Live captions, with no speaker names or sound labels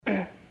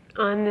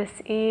On this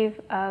eve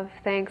of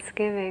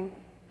Thanksgiving,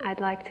 I'd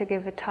like to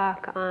give a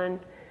talk on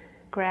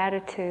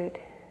gratitude.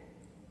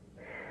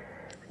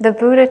 The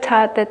Buddha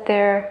taught that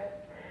there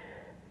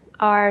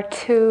are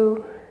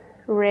two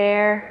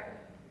rare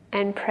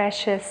and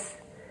precious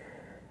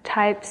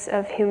types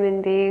of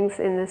human beings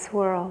in this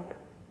world.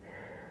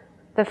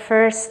 The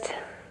first,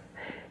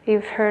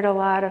 you've heard a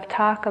lot of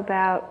talk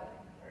about.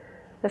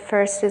 The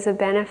first is a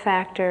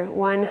benefactor,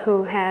 one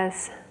who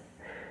has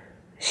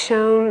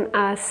shown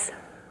us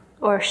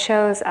or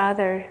shows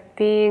other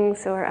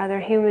beings or other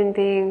human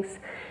beings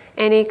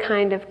any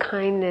kind of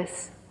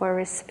kindness or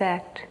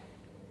respect.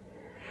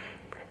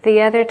 The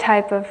other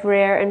type of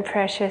rare and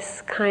precious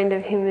kind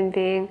of human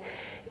being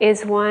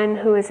is one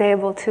who is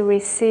able to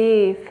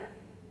receive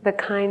the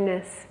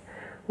kindness,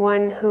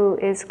 one who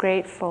is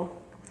grateful.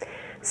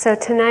 So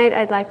tonight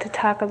I'd like to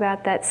talk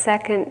about that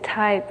second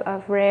type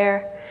of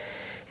rare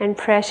and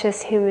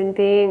precious human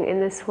being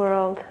in this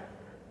world,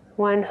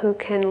 one who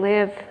can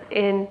live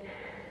in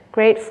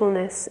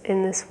gratefulness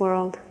in this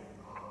world.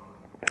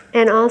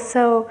 And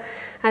also,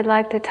 I'd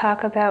like to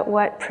talk about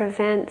what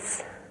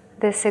prevents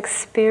this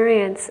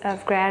experience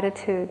of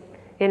gratitude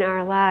in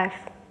our life.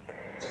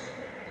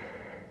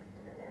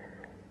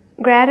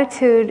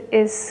 Gratitude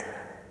is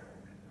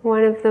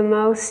one of the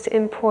most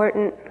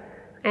important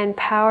and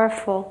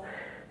powerful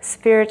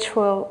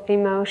spiritual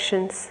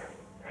emotions,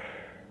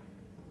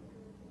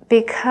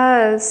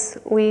 because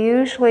we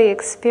usually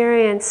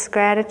experience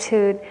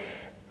gratitude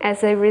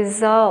as a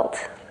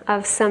result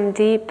of some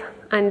deep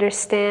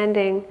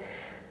understanding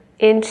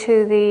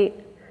into the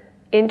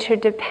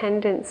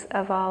interdependence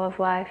of all of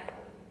life.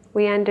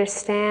 We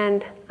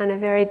understand on a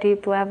very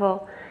deep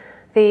level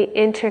the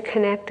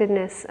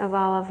interconnectedness of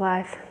all of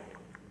life.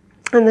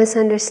 And this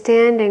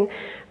understanding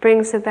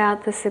brings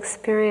about this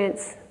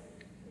experience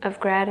of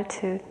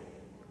gratitude.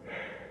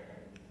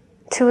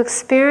 To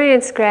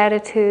experience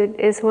gratitude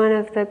is one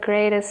of the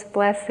greatest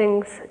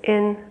blessings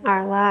in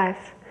our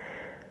life,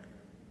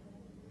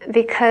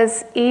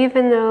 because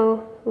even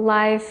though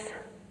life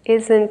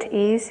isn't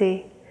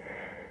easy,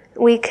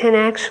 we can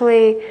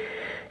actually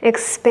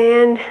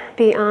expand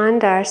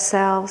beyond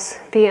ourselves,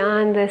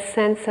 beyond this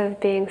sense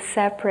of being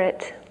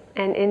separate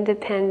and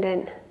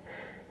independent,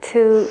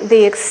 to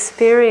the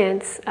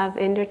experience of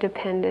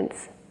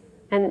interdependence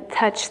and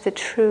touch the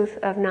truth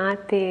of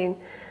not being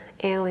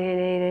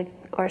alienated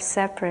or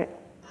separate.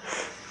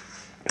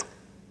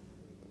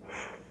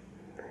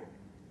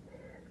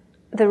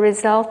 The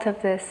result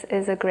of this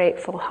is a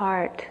grateful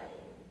heart.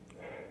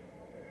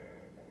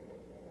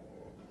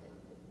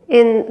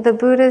 In the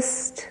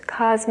Buddhist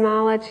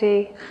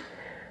cosmology,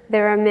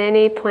 there are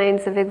many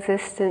planes of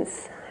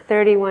existence,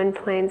 31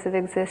 planes of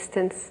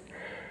existence.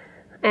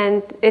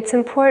 And it's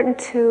important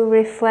to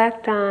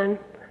reflect on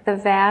the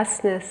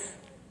vastness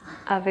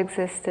of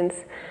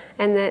existence,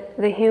 and that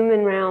the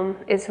human realm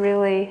is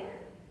really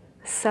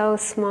so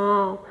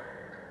small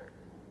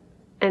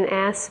an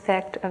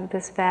aspect of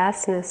this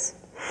vastness.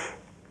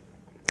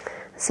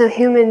 So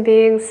human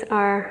beings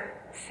are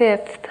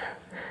fifth.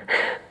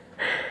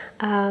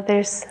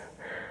 There's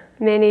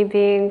many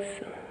beings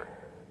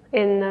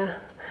in the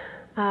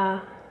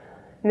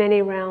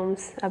many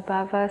realms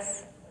above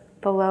us,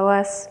 below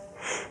us.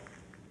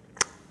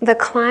 The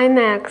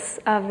climax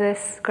of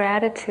this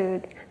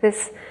gratitude,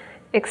 this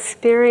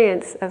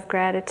experience of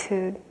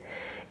gratitude,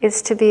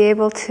 is to be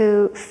able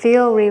to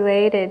feel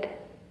related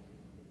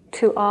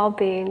to all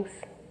beings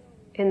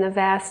in the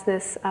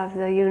vastness of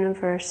the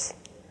universe,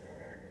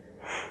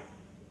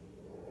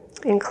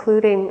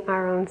 including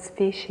our own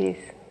species.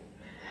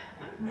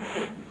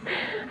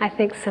 I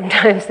think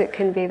sometimes it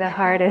can be the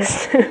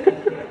hardest.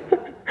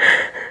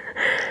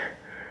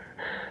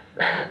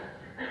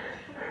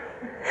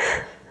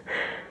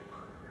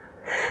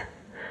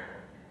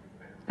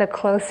 The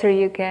closer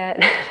you get,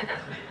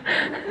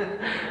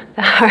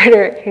 the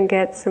harder it can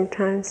get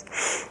sometimes.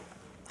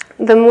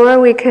 The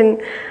more we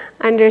can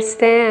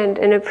understand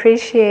and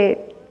appreciate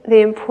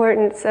the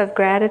importance of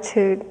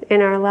gratitude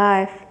in our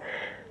life,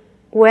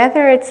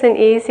 whether it's an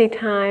easy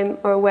time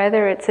or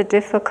whether it's a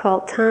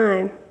difficult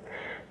time,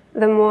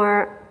 the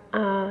more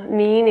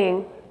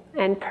meaning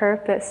and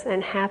purpose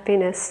and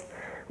happiness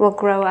will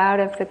grow out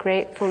of the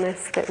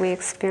gratefulness that we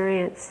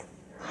experience.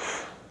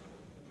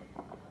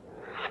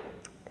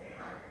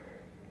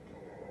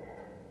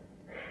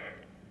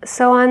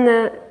 So on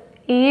the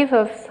eve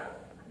of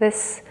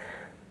this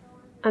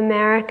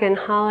American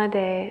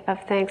holiday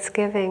of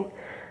Thanksgiving,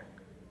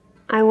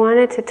 I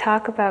wanted to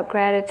talk about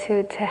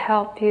gratitude to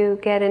help you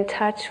get in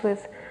touch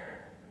with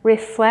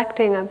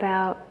reflecting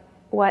about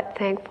what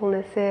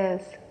thankfulness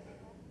is,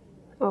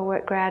 or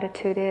what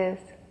gratitude is.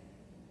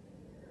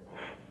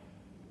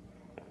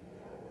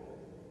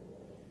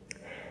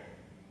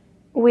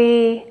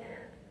 We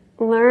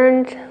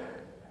learned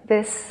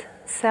this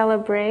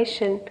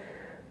celebration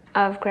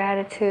of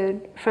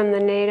gratitude from the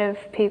native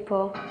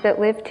people that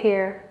lived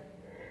here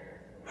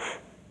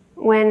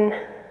when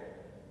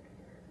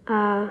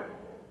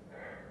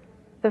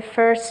the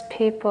first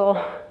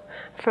people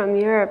from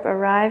Europe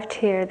arrived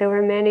here, there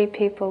were many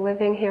people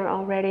living here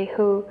already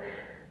who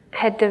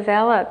had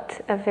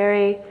developed a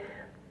very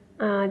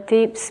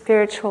deep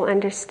spiritual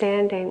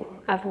understanding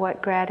of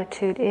what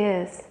gratitude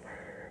is.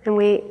 And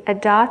we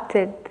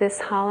adopted this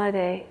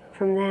holiday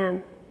from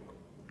them.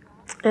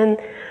 And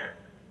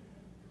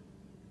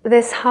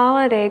this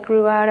holiday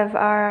grew out of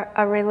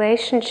a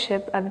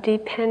relationship of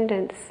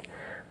dependence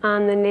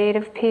on the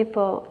native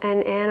people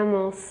and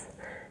animals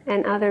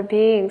and other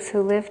beings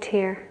who lived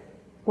here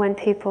when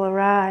people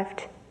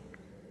arrived.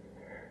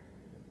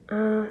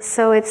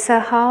 So it's a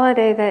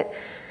holiday that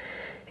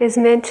is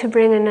meant to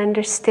bring an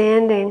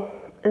understanding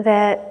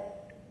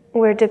that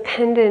we're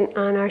dependent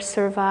on our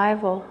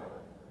survival,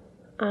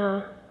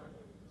 on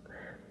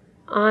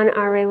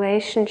our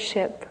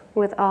relationship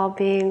with all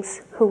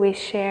beings who we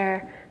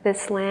share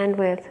this land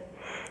with.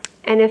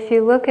 And if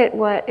you look at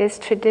what is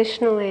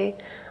traditionally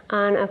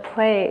on a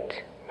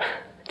plate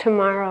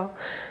tomorrow,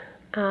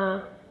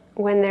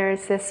 when there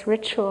is this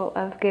ritual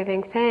of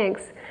giving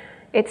thanks,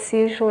 it's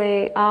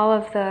usually all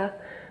of the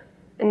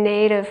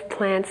native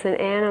plants and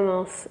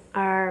animals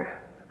are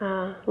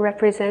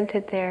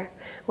represented there,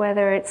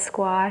 whether it's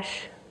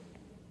squash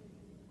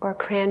or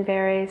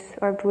cranberries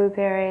or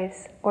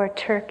blueberries or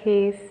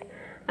turkeys,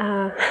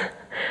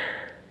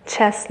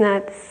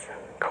 chestnuts,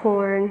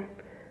 corn,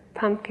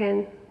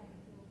 pumpkin.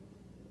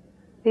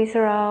 These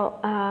are all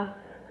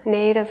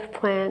native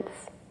plants.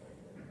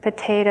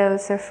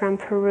 Potatoes are from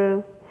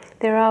Peru.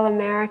 They're all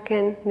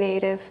American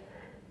native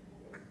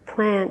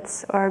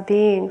plants or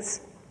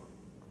beings.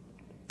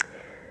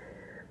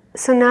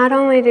 So not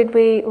only did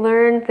we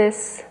learn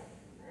this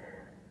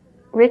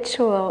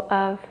ritual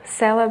of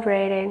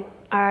celebrating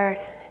our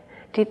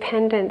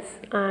dependence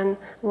on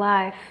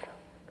life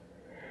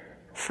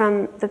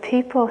from the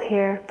people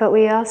here, but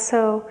we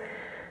also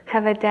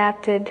have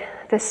adapted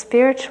the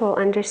spiritual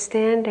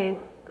understanding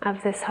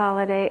of this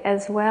holiday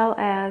as well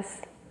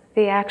as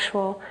the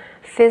actual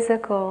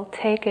physical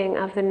taking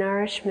of the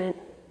nourishment.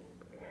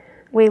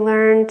 We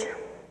learned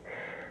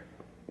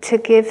to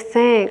give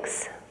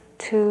thanks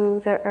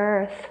to the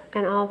earth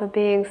and all the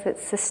beings that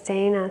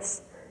sustain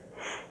us.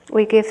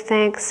 We give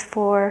thanks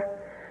for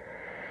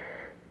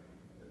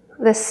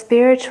the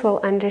spiritual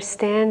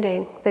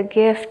understanding, the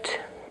gift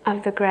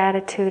of the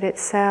gratitude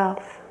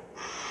itself.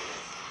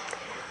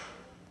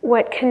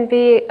 What can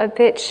be a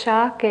bit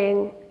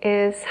shocking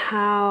is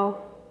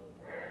how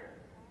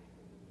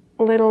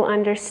little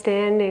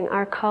understanding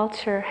our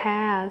culture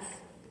has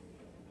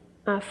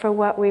for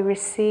what we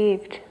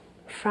received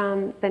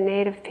from the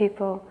native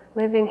people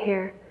living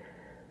here.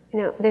 You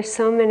know, there's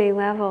so many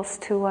levels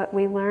to what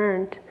we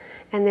learned,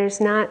 and there's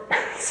not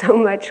so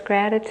much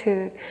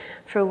gratitude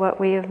for what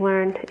we have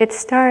learned. It's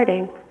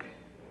starting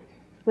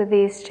with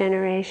these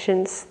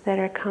generations that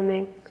are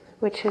coming,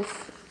 which is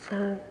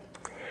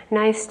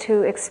nice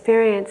to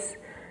experience.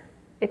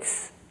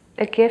 It's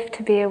a gift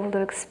to be able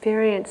to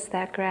experience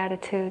that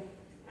gratitude.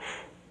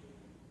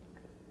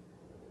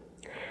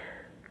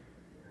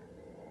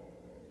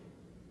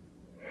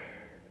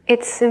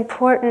 It's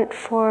important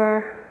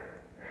for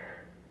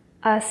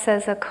us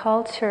as a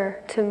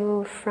culture to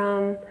move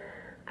from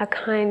a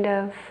kind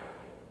of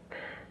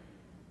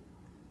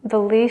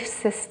belief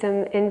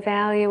system in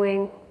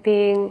valuing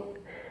being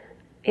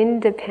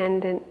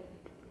independent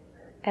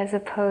as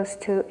opposed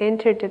to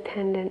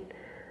interdependent.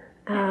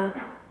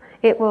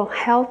 It will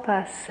help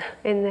us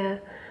in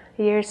the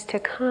years to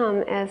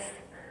come as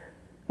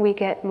we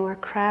get more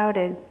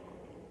crowded.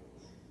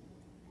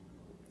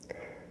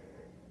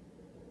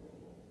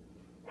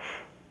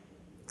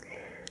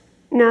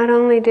 Not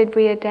only did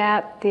we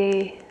adapt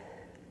the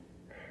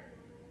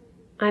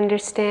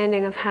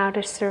understanding of how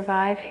to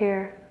survive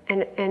here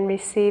and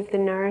receive the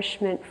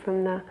nourishment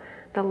from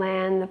the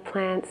land, the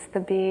plants, the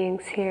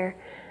beings here,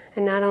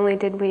 and not only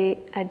did we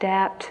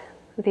adapt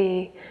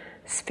the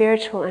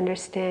spiritual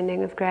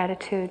understanding of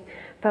gratitude,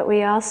 but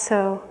we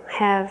also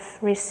have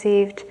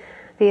received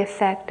the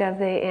effect of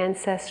the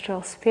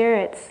ancestral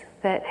spirits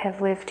that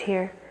have lived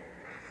here.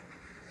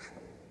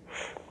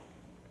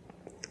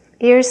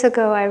 Years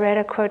ago, I read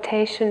a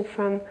quotation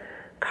from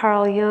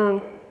Carl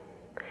Jung,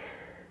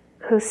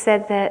 who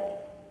said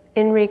that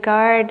in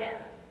regard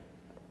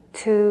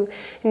to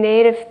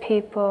native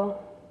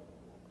people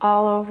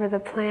all over the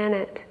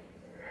planet,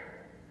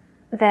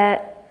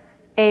 that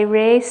a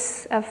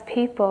race of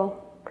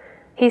people,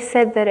 he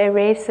said that a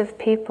race of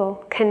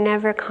people can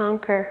never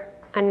conquer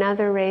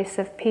another race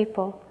of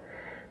people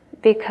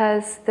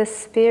because the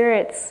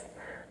spirits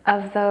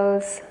of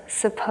those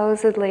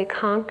supposedly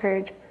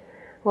conquered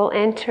will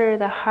enter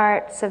the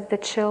hearts of the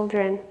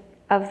children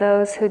of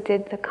those who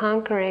did the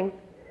conquering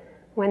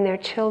when their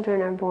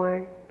children are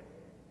born.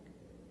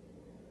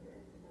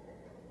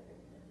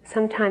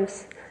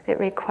 Sometimes it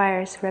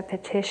requires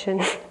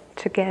repetition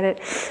to get it.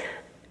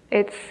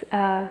 It's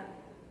a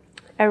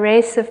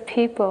race of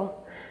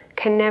people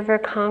can never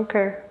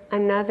conquer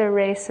another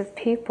race of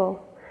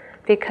people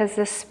because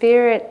the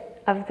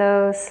spirit of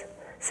those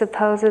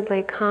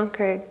supposedly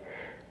conquered,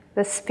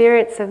 the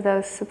spirits of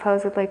those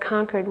supposedly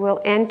conquered will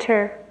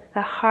enter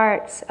the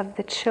hearts of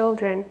the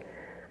children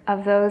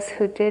of those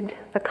who did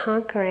the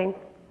conquering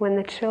when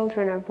the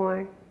children are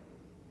born.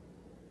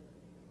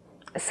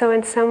 So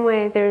in some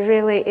way there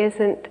really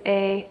isn't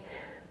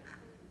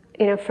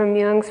from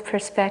Jung's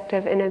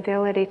perspective, an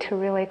ability to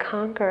really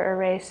conquer a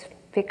race,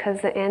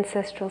 because the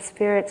ancestral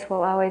spirits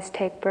will always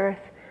take birth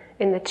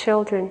in the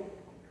children.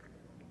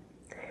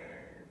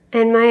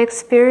 And my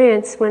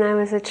experience when I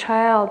was a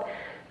child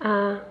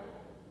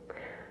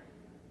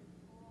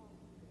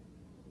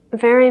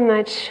very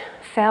much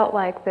felt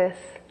like this.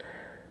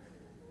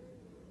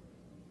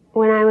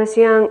 When I was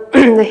young,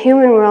 the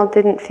human world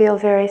didn't feel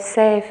very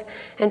safe,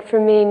 and for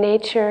me,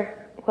 nature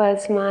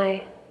was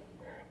my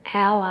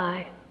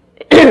ally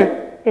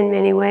in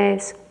many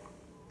ways.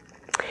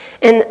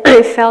 And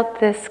I felt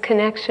this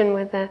connection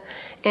with the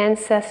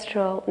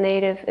ancestral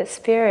native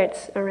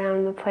spirits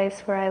around the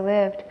place where I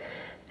lived.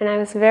 And I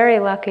was very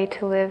lucky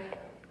to live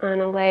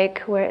on a lake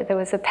where there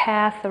was a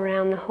path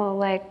around the whole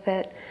lake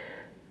that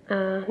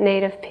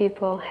native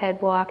people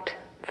had walked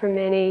for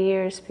many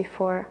years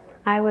before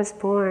I was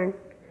born.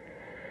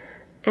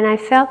 And I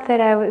felt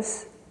that I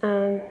was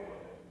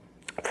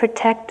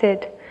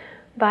protected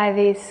by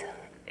these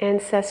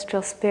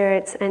ancestral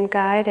spirits and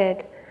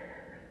guided.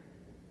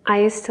 I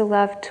used to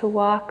love to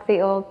walk the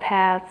old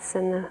paths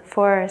and the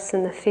forests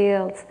and the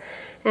fields,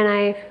 and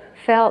I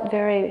felt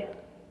very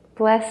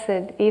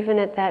blessed even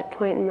at that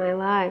point in my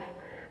life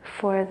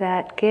for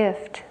that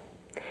gift.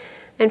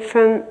 And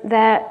from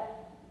that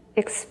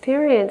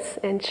experience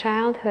in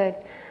childhood,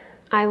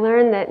 I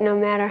learned that no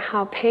matter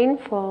how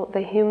painful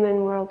the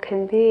human world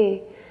can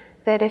be,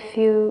 that if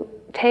you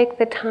take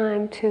the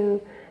time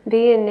to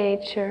be in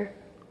nature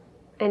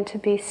and to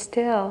be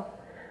still,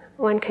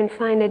 one can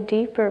find a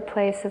deeper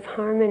place of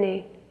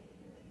harmony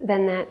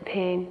than that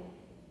pain.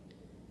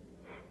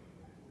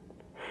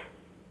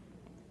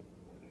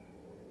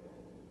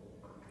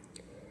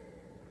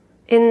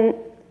 In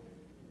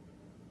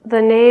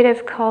the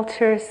native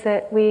cultures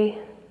that we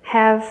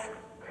have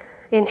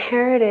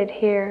inherited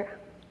here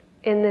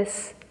in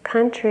this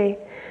country,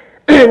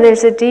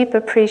 there's a deep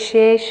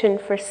appreciation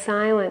for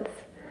silence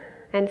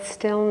and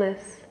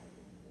stillness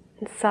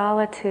and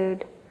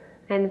solitude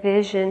and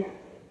vision,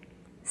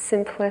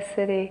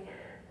 simplicity,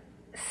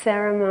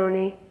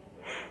 ceremony.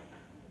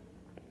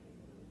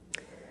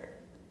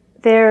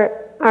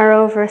 There are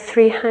over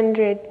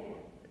 300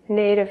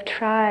 native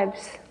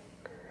tribes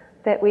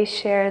that we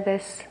share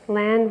this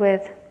land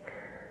with.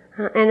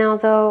 And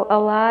although a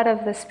lot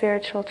of the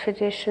spiritual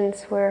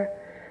traditions were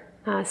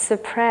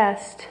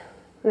suppressed,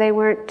 they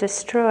weren't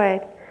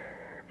destroyed.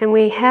 And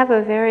we have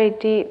a very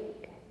deep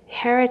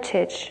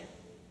heritage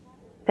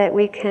that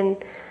we can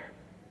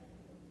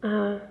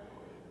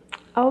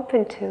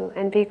open to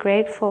and be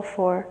grateful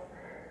for.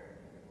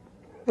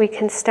 We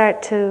can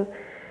start to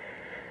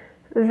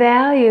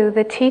value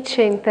the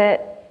teaching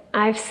that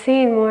I've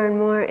seen more and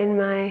more in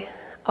my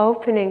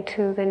opening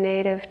to the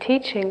native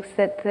teachings,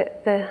 that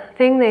the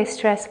thing they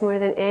stress more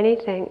than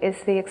anything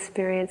is the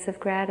experience of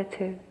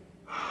gratitude.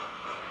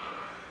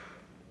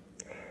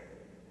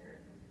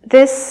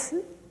 This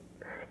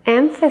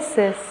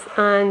emphasis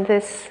on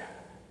this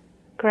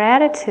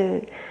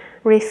gratitude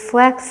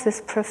reflects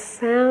this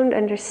profound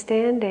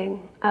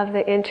understanding of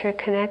the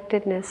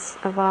interconnectedness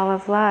of all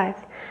of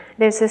life.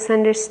 There's this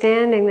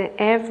understanding that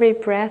every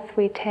breath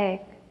we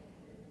take,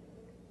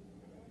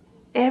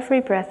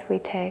 every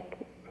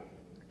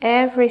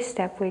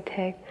step we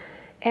take,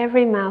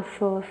 every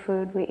mouthful of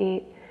food we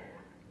eat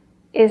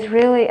is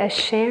really a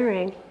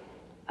sharing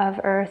of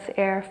earth,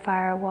 air,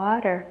 fire,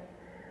 water.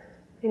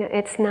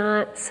 It's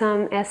not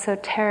some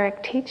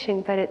esoteric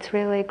teaching, but it's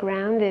really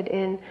grounded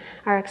in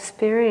our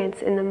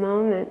experience in the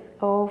moment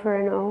over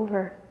and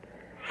over.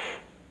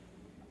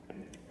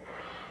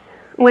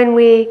 When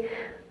we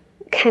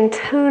can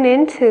tune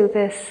into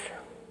this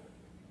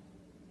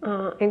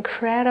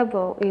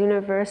incredible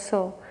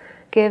universal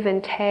give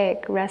and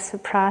take,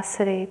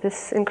 reciprocity,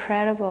 this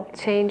incredible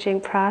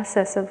changing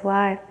process of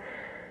life,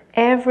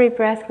 every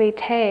breath we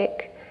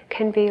take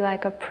can be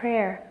like a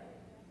prayer.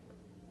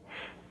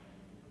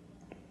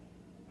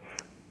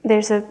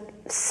 There's a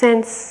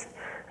sense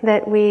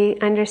that we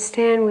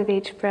understand with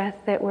each breath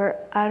that we're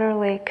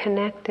utterly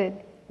connected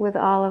with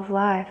all of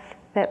life,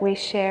 that we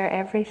share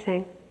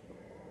everything.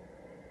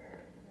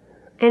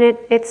 And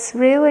it's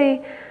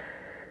really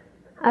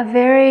a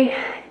very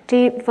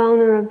deep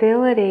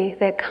vulnerability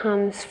that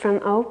comes from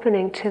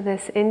opening to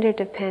this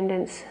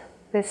interdependence,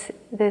 this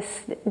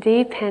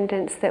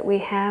dependence that we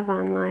have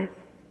on life.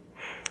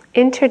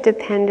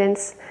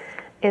 Interdependence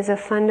is a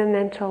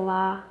fundamental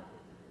law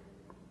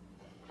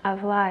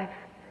of life.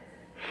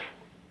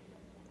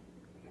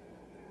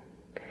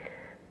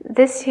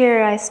 This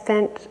year I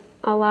spent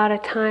a lot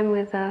of time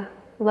with a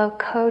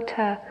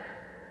Lakota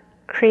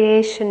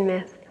creation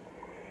myth,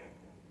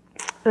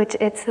 which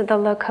it's the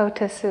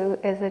Lakota Sioux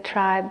is a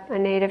tribe, a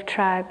native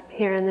tribe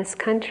here in this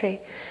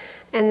country,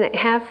 and they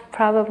have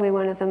probably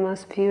one of the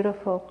most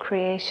beautiful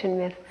creation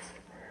myths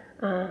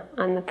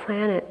on the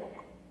planet.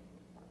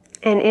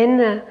 And in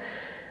the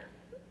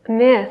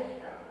myth,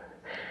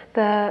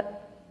 the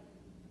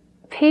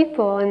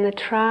people in the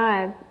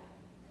tribe,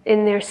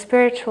 in their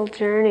spiritual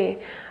journey,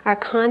 are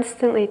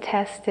constantly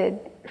tested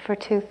for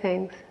two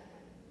things.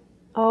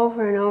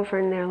 Over and over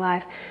in their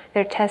life.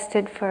 They're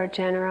tested for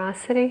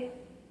generosity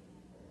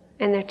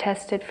and they're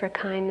tested for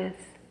kindness.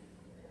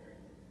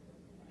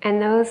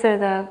 And those are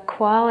the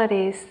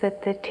qualities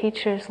that the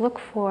teachers look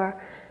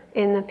for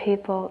in the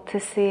people to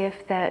see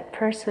if that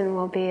person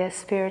will be a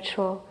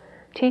spiritual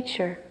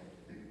teacher.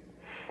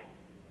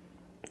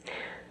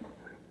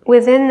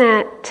 Within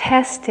that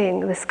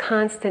testing, this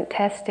constant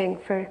testing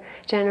for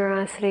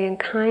generosity and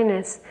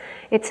kindness,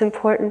 it's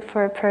important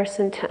for a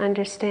person to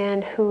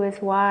understand who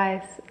is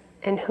wise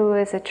and who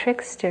is a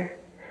trickster.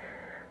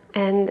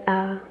 And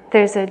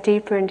there's a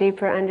deeper and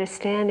deeper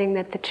understanding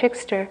that the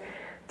trickster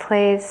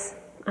plays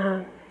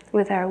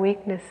with our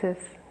weaknesses.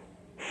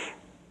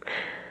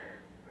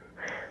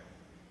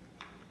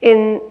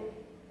 In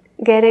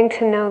getting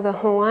to know the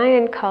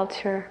Hawaiian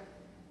culture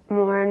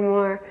more and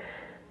more,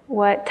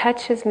 what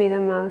touches me the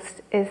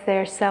most is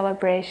their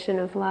celebration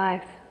of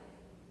life.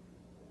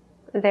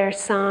 Their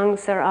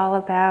songs are all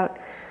about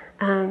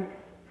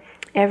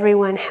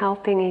everyone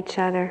helping each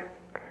other.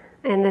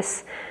 And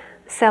this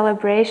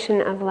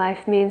celebration of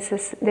life means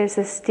there's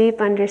this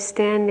deep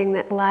understanding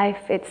that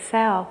life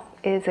itself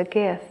is a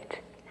gift.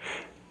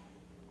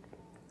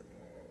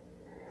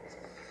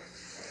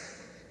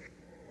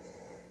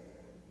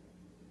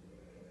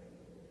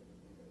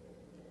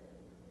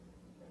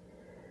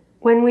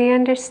 When we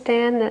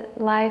understand that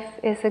life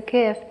is a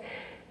gift,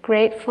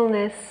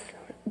 gratefulness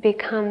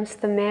becomes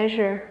the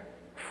measure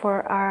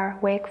for our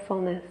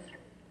wakefulness.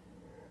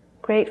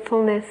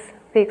 Gratefulness,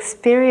 the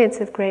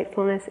experience of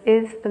gratefulness,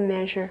 is the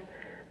measure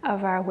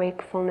of our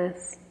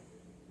wakefulness.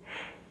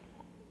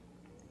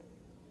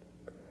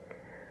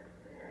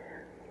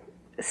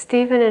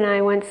 Stephen and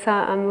I once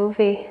saw a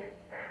movie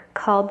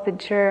called The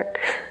Jerk.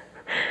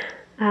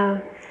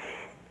 And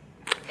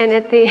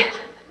at the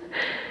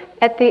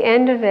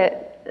end of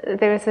it,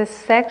 there was this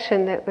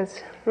section that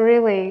was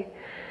really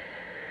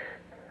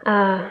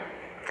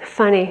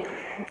funny,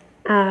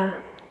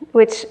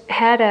 which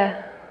had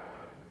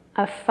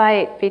a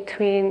fight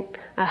between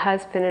a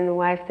husband and a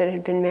wife that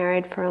had been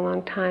married for a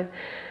long time.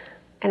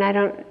 And I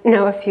don't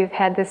know if you've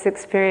had this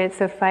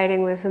experience of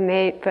fighting with a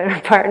mate or a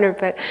partner,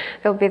 but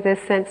there'll be this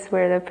sense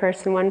where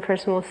one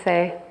person will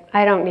say,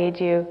 "I don't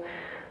need you.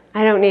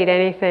 I don't need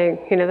anything."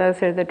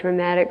 Those are the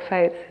dramatic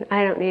fights.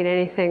 "I don't need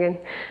anything," and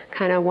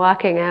kind of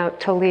walking out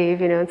to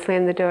leave, and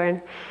slam the door.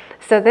 And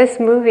so this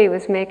movie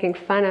was making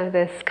fun of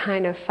this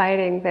kind of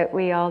fighting that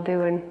we all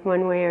do in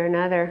one way or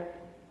another.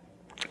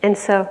 And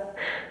so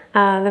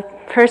the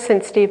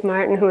person, Steve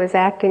Martin, who was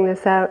acting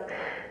this out,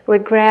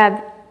 would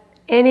grab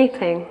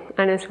anything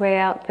on his way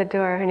out the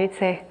door, and he'd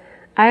say,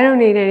 "I don't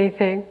need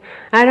anything.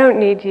 I don't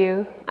need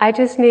you. I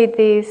just need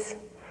this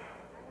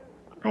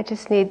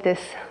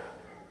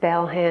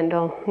bell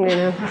handle, And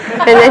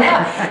then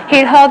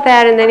he'd hold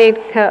that, and then he'd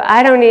go,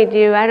 "I don't need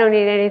you. I don't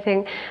need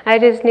anything. I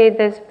just need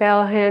this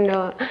bell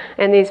handle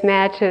and these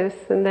matches."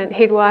 And then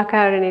he'd walk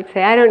out and he'd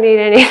say, "I don't need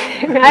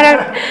anything. I don't."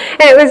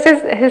 And it was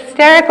just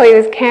hysterical. He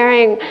was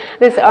carrying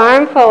this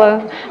armful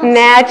of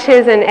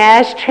matches and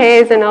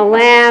ashtrays and a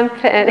lamp,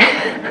 and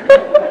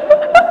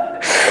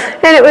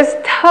and it was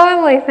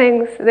totally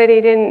things that he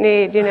didn't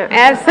need.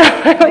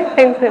 Absolutely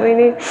things that we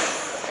need.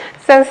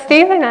 So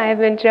Steve and I have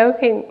been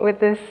joking with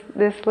this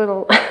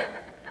little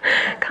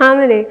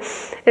comedy,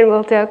 and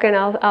we'll joke, and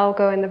I'll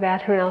go in the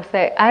bathroom and I'll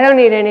say, "I don't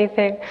need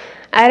anything.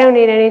 I don't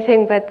need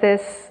anything but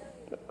this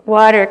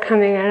water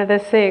coming out of the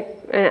sink,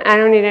 and I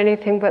don't need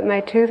anything but my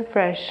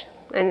toothbrush,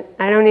 and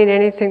I don't need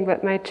anything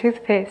but my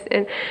toothpaste."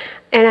 And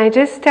I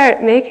just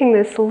start making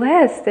this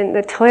list, and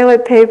the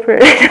toilet paper,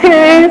 and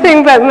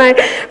anything but my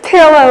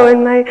pillow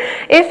and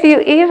if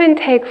you even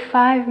take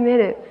 5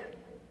 minutes,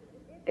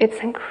 it's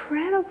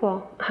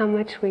incredible how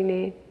much we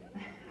need.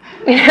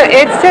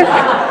 It's just,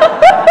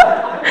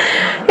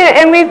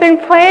 and we've been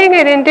playing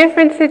it in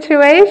different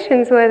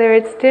situations, whether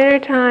it's dinner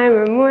time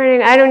or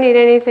morning. "I don't need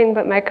anything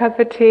but my cup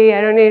of tea.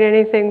 I don't need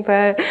anything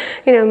but,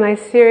 my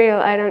cereal.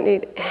 I don't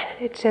need,"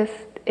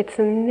 it's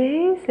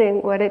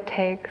amazing what it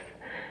takes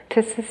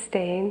to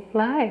sustain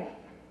life.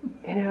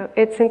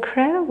 It's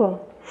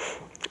incredible.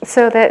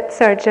 So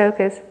that's our joke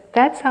is,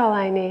 "That's all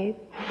I need."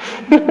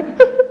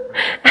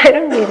 I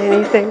don't need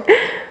anything.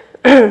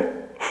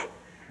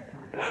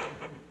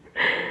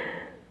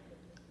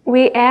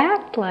 We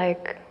act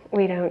like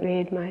we don't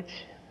need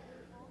much,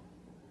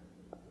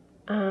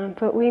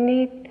 but we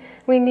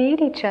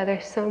need each other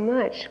so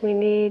much.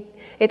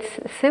 It's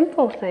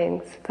simple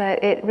things,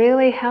 but it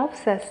really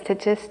helps us to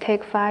just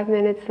take 5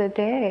 minutes a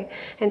day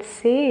and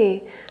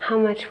see how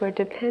much we're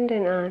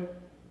dependent on.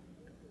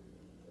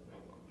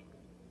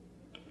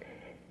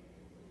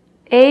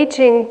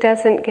 Aging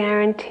doesn't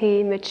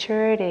guarantee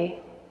maturity.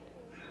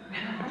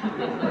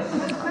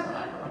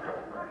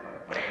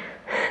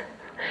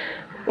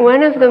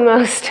 One of the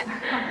most,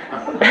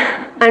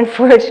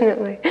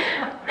 unfortunately,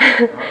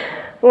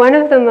 one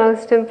of the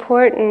most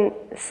important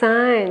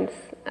signs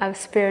of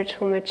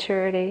spiritual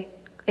maturity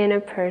in a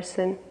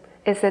person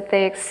is that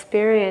they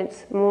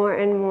experience more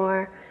and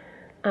more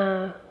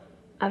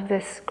of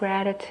this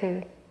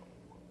gratitude.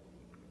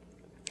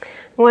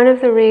 One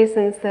of the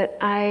reasons that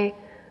I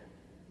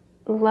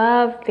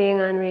love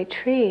being on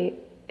retreat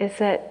is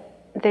that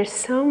there's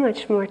so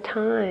much more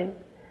time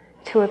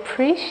to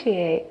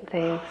appreciate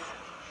things.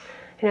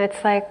 You know,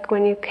 it's like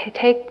when you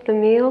take the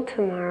meal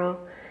tomorrow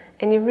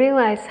and you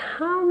realize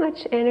how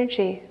much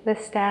energy the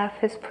staff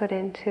has put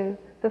into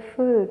the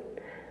food.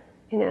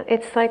 You know,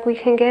 it's like we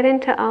can get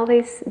into all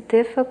these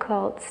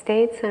difficult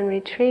states on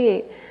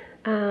retreat,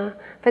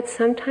 but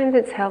sometimes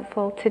it's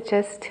helpful to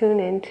just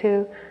tune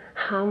into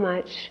how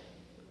much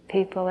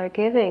people are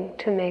giving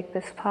to make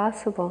this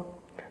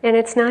possible. And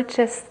it's not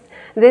just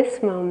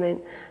this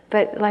moment,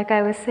 but like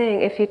I was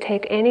saying, if you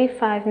take any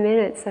 5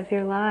 minutes of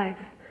your life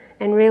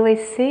and really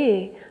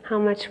see how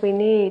much we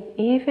need,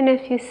 even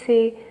if you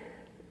see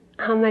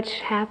how much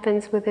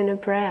happens within a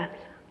breath,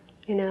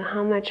 you know,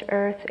 how much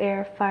earth,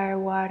 air, fire,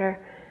 water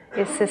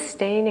is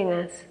sustaining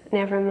us,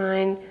 never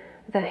mind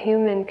the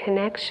human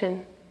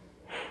connection.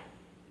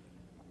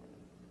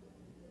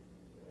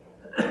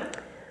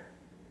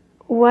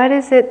 What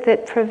is it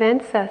that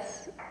prevents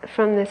us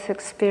from this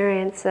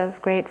experience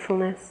of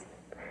gratefulness?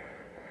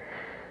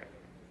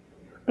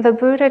 The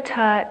Buddha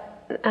taught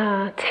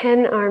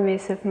 10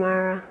 armies of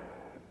Mara.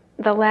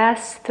 The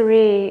last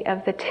 3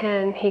 of the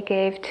 10 he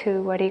gave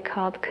to what he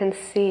called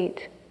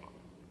conceit.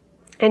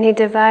 And he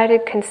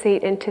divided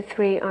conceit into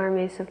 3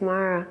 armies of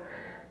Mara.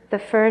 The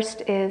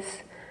first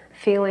is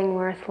feeling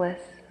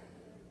worthless,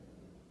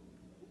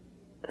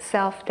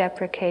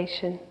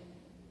 self-deprecation.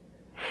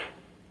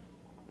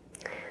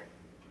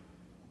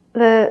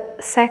 The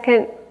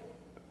second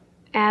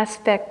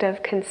aspect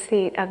of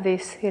conceit of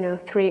these,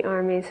 3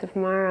 armies of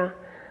Mara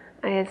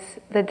is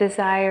the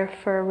desire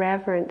for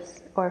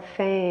reverence or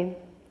fame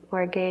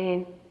or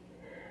gain.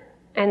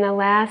 And the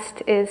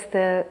last is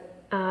the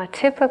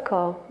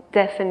typical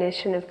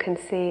definition of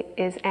conceit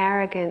is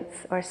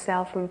arrogance or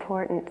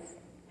self-importance.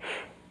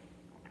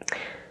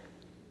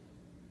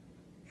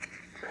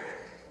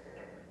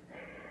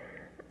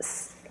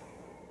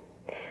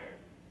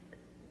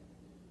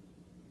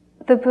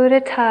 The Buddha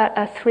taught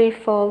a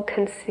 3-fold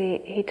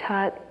conceit. He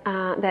taught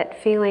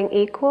that feeling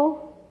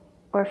equal,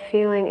 or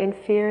feeling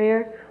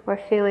inferior, or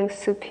feeling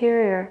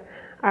superior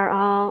are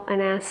all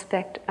an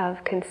aspect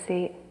of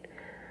conceit.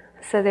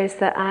 So there's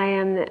the I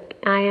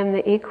am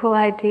the equal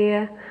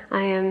idea,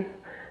 I am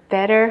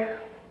better,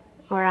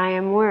 or I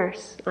am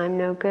worse, I'm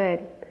no good.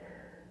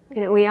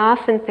 You know, we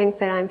often think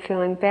that I'm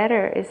feeling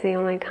better is the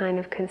only kind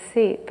of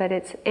conceit, but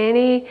it's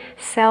any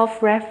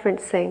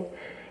self-referencing,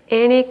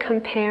 any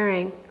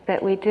comparing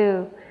that we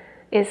do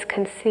is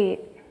conceit.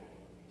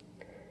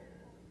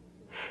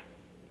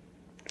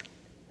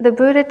 The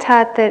Buddha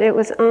taught that it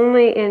was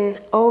only in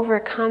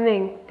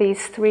overcoming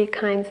these 3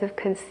 kinds of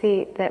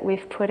conceit that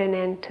we've put an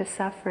end to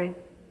suffering.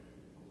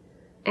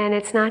 And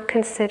it's not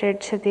considered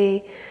to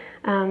be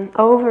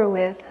over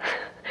with.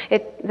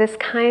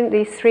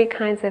 These 3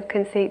 kinds of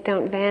conceit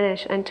don't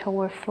vanish until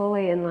we're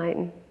fully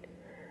enlightened.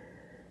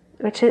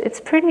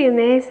 It's pretty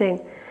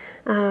amazing.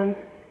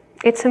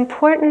 It's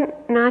important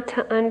not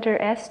to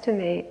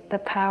underestimate the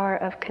power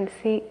of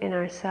conceit in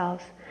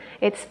ourselves.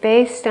 It's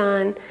based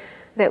on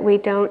that we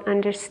don't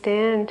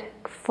understand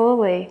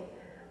fully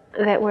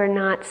that we're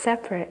not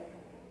separate.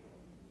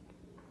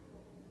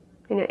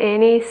 You know,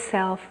 any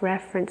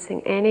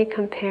self-referencing, any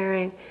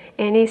comparing,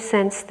 any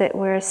sense that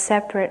we're a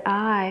separate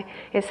I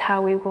is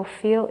how we will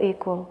feel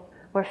equal,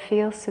 or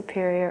feel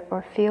superior,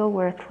 or feel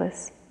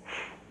worthless.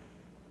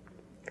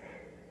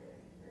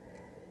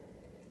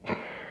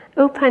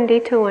 U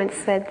Pandita once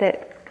said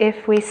that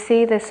if we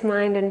see this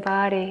mind and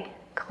body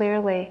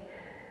clearly,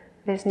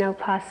 there's no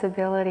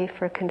possibility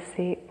for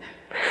conceit.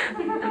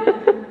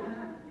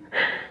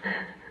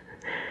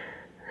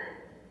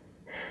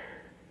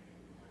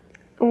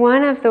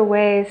 One of the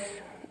ways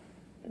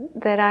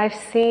that I've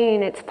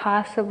seen it's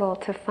possible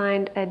to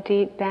find a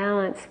deep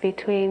balance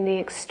between the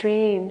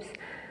extremes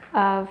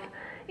of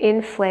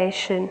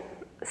inflation,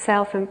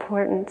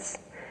 self-importance,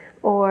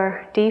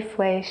 or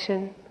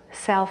deflation,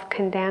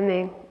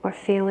 self-condemning, or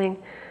feeling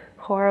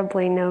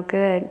horribly no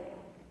good,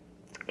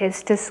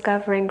 is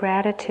discovering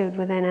gratitude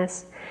within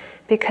us,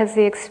 because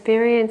the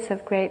experience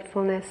of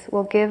gratefulness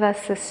will give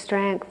us the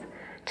strength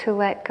to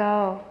let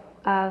go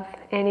of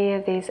any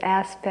of these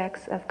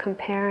aspects of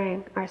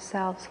comparing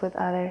ourselves with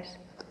others.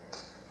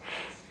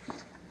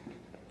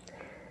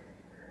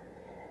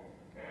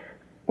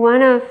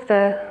 One of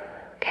the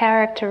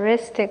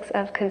characteristics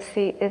of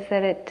conceit is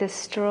that it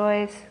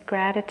destroys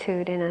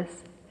gratitude in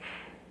us.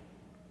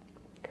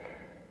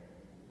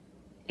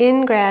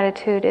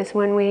 Ingratitude is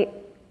when we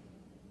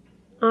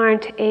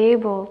aren't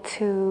able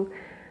to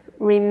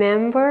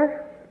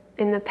remember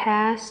in the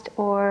past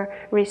or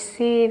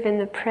receive in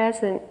the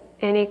present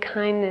any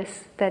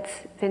kindness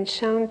that's been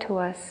shown to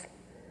us,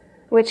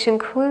 which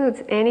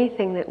includes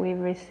anything that we've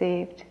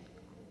received.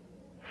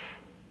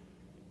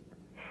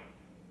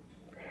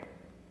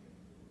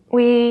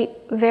 We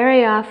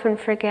very often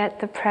forget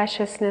the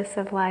preciousness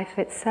of life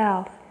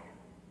itself.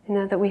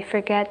 That we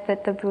forget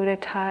that the Buddha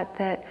taught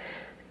that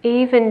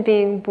even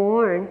being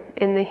born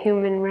in the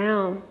human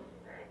realm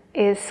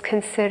is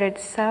considered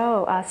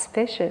so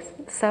auspicious,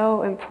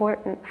 so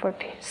important for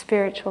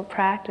spiritual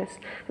practice,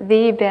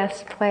 the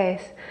best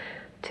place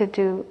to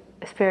do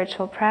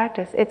spiritual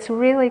practice. It's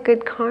really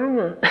good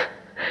karma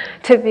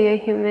to be a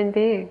human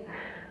being.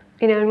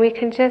 And we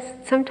can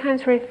just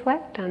sometimes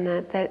reflect on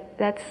that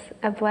that's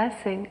a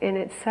blessing in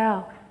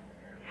itself.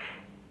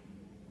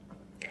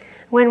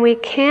 When we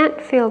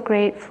can't feel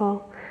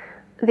grateful,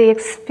 the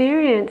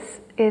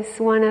experience is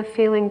one of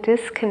feeling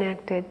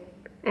disconnected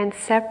and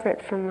separate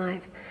from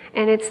life.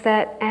 And it's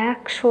that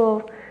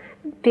actual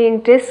being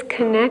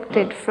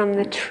disconnected from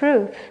the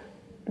truth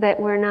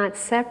that we're not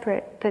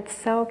separate that's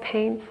so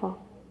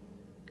painful.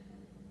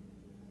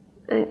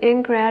 And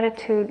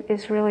ingratitude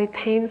is really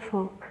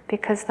painful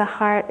because the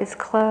heart is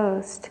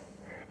closed.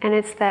 And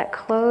it's that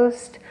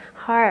closed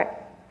heart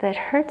that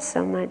hurts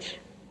so much.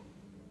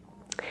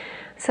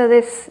 So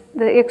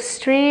the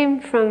extreme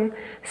from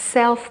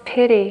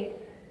self-pity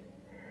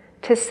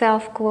to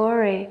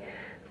self-glory,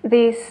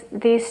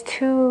 these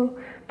two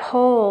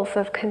poles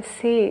of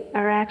conceit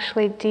are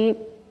actually deep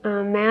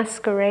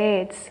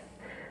masquerades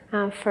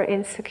for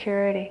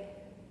insecurity.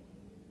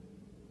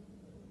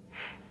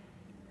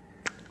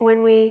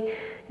 When we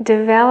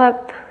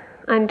develop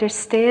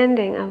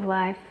understanding of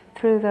life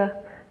through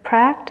the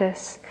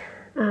practice,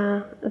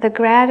 the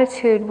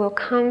gratitude will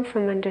come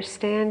from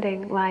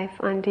understanding life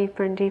on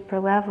deeper and deeper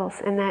levels,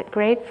 and that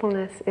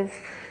gratefulness is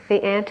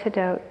the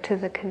antidote to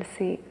the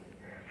conceit.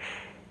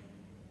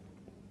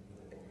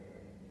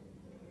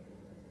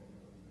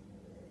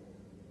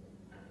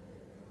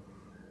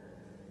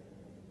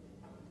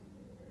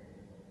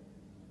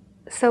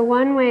 So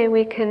one way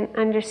we can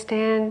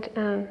understand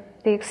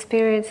the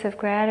experience of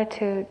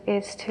gratitude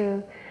is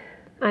to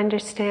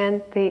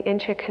understand the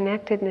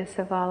interconnectedness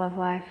of all of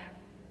life.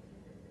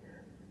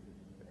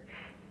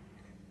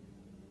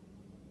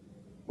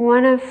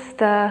 One of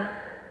the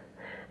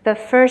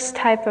first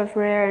type of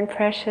rare and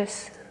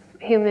precious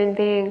human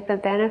being, the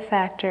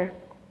benefactor,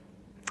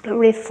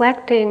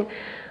 reflecting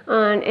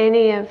on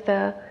any of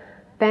the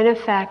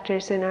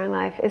benefactors in our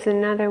life is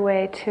another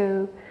way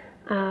to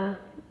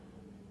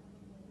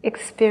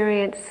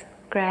experience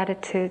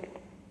gratitude.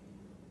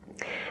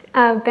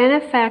 A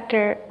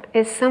benefactor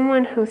is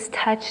someone who's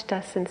touched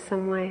us in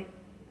some way.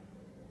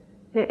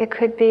 It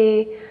could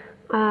be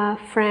a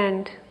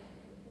friend,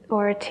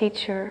 or a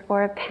teacher,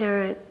 or a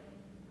parent.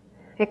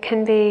 It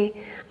can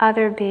be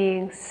other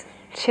beings,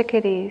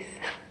 chickadees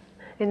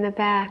in the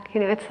back.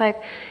 It's like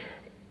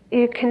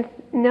you can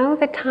know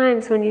the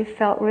times when you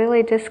felt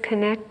really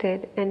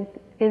disconnected and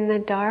in the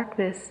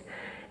darkness,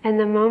 and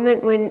the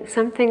moment when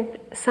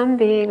some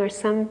being or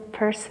some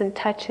person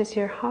touches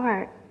your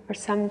heart, or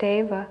some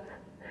deva,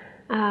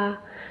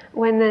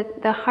 when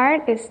the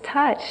heart is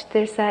touched,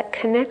 there's that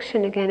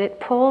connection again. It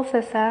pulls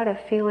us out of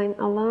feeling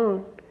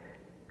alone.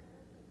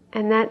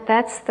 And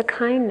that's the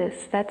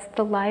kindness, that's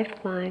the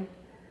lifeline,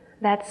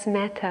 that's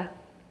metta.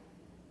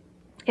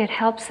 It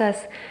helps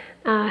us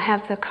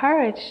have the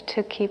courage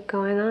to keep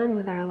going on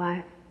with our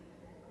life.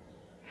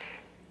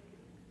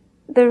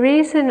 The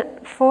reason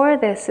for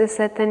this is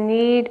that the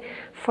need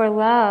for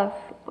love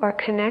or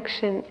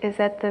connection is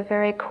at the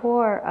very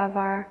core of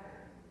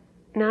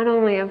not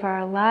only of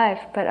our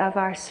life, but of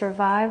our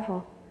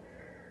survival.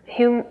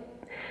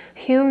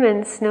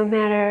 Humans, no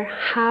matter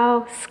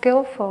how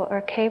skillful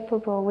or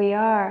capable we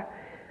are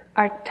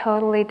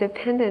totally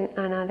dependent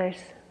on others.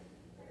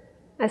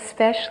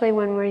 Especially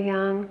when we're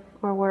young,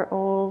 or we're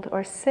old,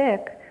 or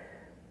sick,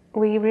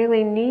 we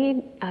really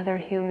need other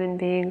human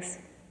beings.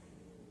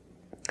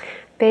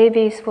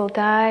 Babies will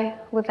die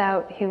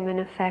without human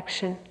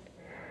affection.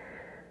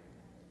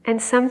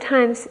 And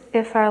sometimes,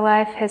 if our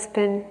life has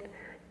been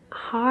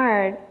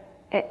hard,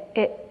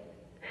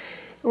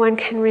 one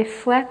can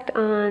reflect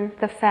on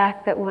the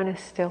fact that one is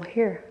still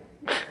here.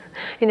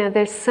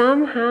 There's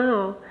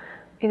somehow,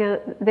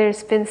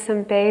 there's been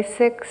some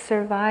basic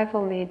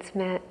survival needs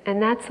met,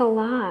 and that's a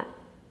lot.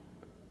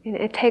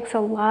 It takes a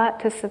lot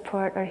to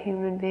support a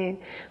human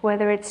being,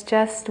 whether it's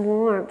just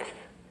warmth,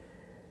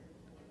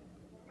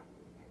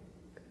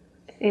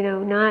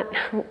 not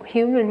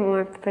human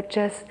warmth, but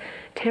just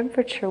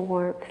temperature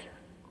warmth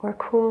or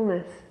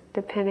coolness,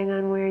 depending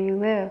on where you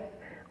live,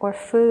 or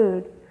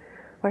food,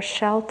 or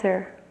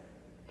shelter,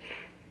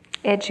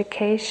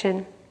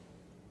 education.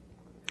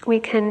 We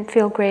can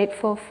feel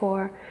grateful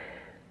for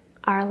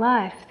our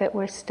life, that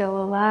we're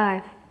still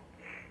alive.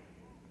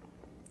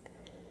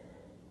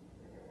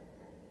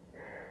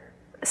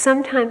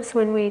 Sometimes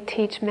when we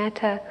teach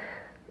metta,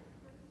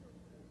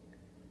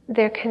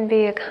 there can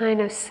be a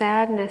kind of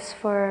sadness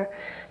for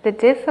the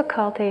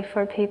difficulty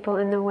for people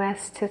in the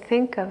West to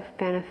think of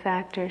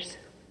benefactors.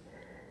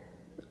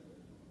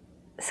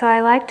 So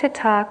I like to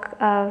talk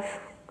of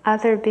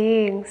other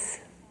beings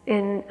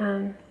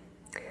in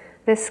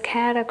this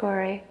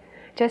category,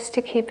 just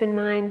to keep in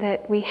mind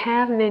that we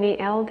have many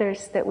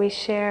elders that we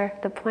share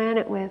the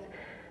planet with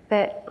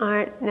that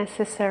aren't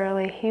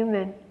necessarily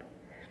human.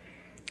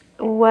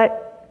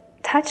 What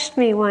touched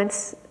me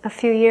once a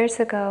few years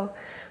ago.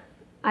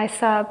 I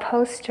saw a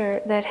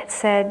poster that had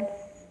said,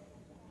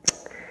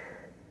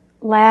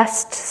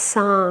 "Last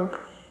Song,"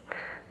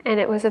 and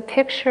it was a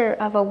picture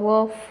of a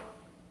wolf,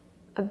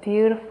 a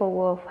beautiful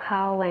wolf,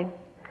 howling.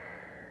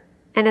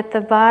 And at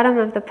the bottom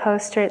of the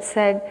poster it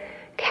said,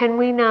 "Can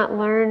we not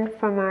learn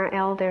from our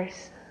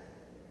elders?"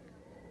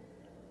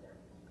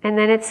 And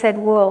then it said,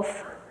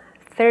 "Wolf,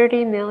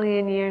 30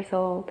 million years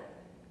old.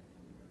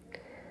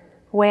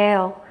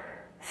 Whale,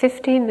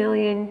 50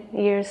 million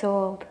years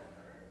old.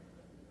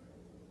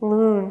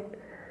 Loon,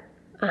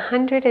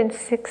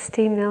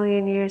 160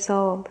 million years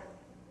old."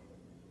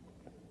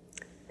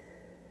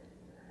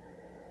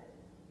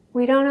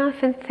 We don't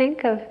often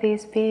think of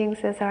these beings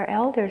as our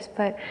elders,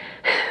 but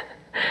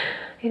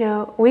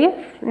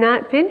we've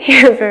not been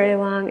here very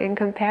long in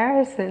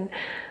comparison.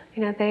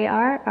 They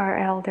are our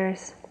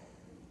elders.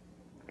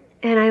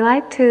 And I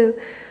like to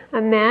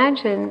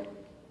imagine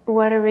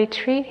what a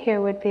retreat here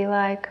would be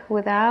like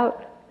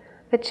without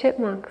the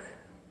chipmunks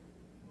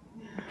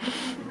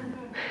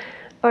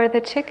or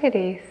the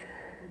chickadees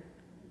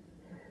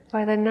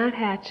or the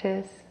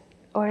nuthatches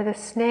or the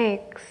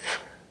snakes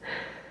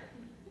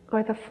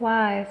or the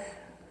flies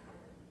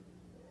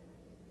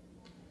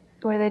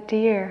or the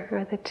deer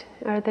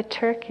or the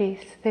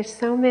turkeys. There's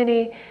so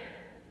many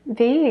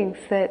beings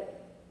that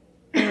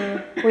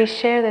we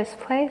share this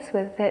place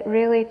with that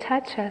really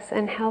touch us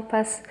and help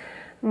us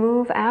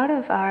move out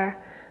of our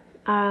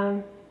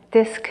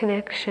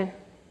disconnection.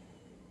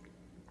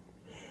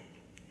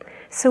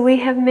 So we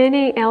have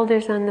many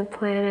elders on the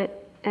planet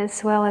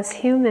as well as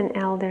human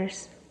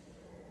elders.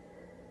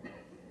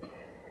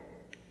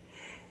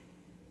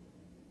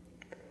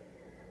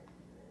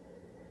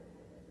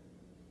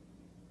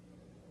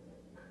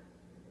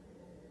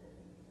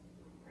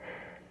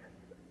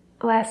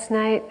 Last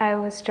night I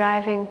was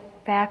driving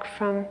back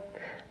from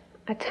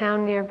a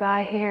town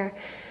nearby here,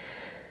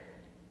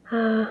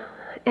 and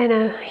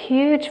a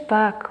huge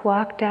buck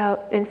walked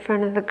out in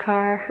front of the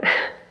car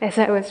as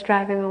I was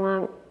driving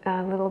along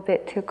a little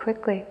bit too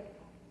quickly.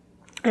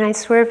 And I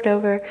swerved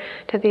over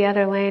to the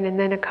other lane, and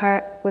then a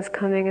car was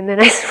coming, and then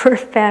I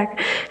swerved back,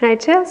 and I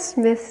just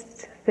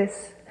missed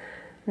this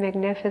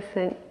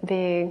magnificent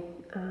being.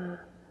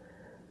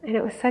 And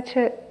it was such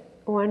a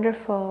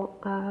wonderful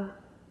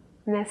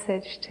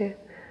message to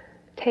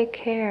take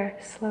care,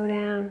 slow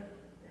down.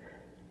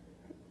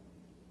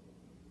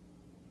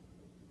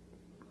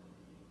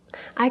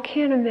 I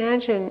can't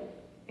imagine,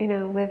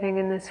 living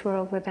in this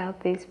world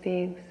without these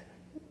beings.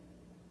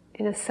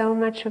 So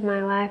much of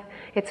my life,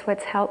 it's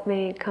what's helped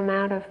me come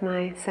out of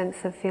my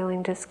sense of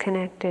feeling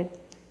disconnected.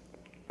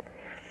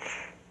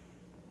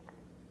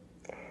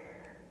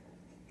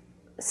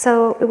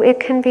 So it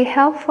can be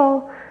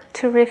helpful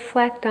to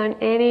reflect on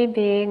any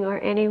being or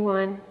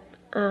anyone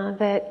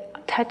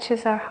that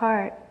touches our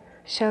heart,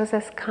 shows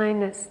us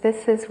kindness.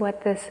 This is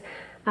what this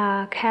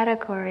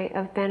category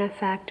of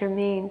benefactor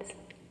means,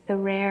 the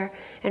rare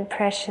and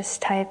precious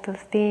type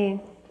of being.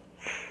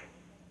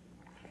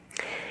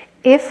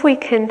 If we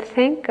can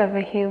think of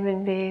a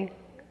human being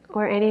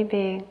or any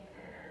being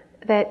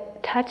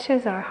that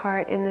touches our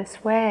heart in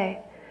this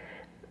way,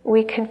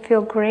 we can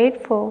feel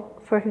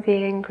grateful for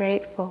being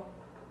grateful.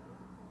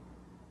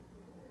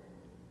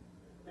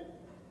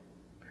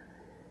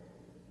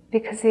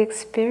 Because the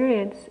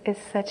experience is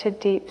such a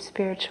deep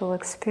spiritual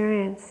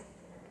experience.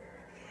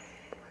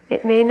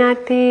 It may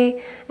not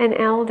be an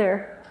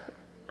elder,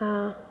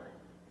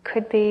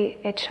 could be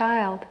a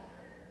child.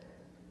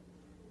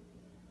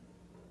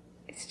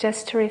 It's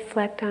just to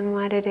reflect on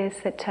what it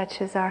is that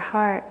touches our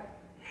heart.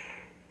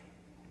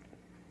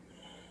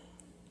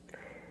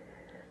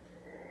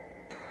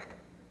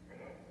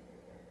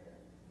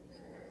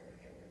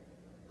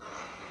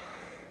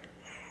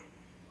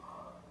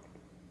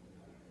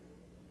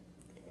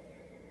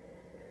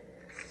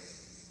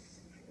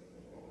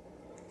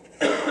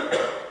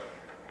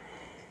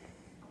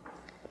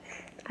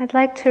 I'd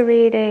like to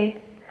read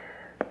a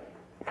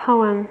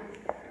poem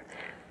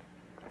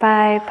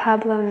by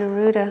Pablo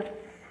Neruda.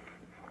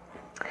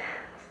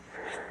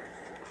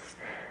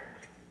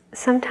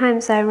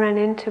 Sometimes I run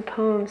into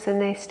poems and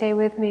they stay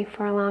with me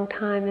for a long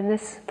time, and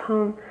this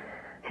poem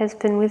has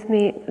been with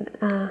me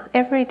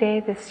every day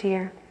this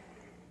year.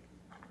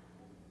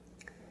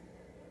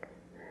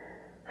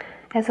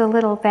 As a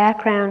little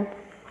background,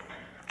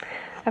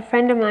 a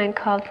friend of mine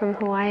called from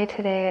Hawaii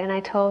today, and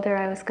I told her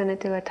I was going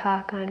to do a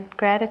talk on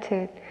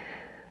gratitude.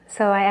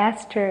 So I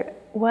asked her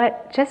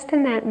what, just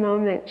in that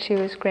moment, she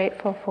was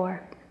grateful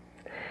for.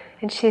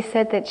 And she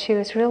said that she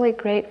was really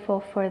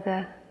grateful for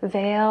the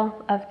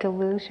veil of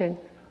delusion.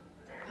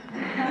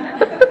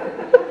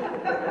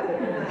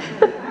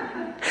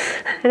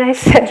 And I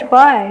said,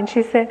 why? And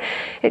she said,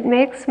 it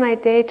makes my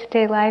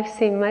day-to-day life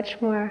seem much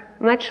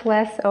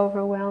less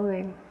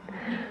overwhelming.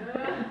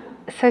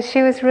 So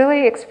she was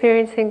really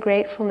experiencing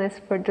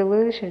gratefulness for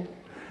delusion.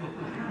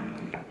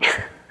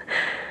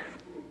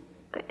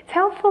 It's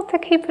helpful to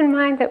keep in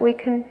mind that we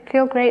can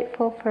feel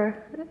grateful for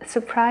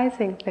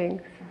surprising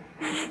things.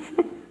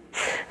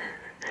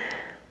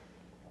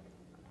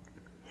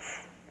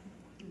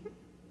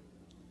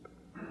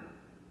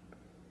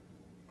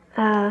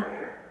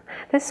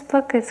 This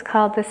book is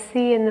called The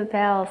Sea and the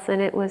Bells,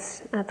 and it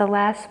was the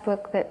last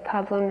book that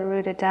Pablo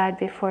Neruda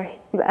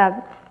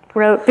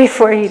wrote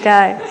before he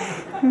died.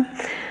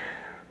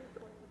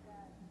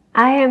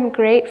 I am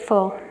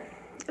grateful,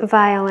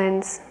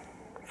 violins,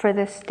 for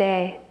this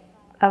day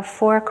of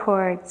 4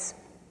 chords.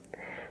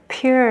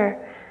 Pure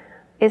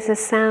is the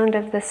sound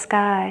of the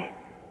sky,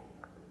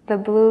 the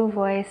blue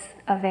voice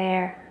of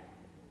air.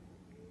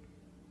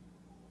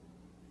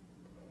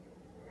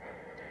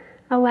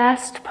 A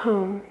last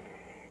poem.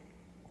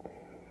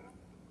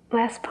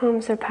 Last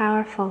poems are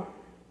powerful.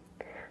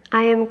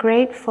 I am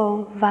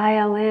grateful,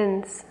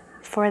 violins,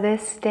 for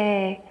this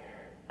day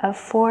of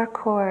 4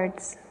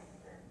 chords.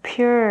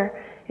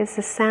 Pure is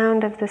the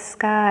sound of the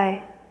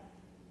sky,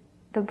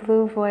 the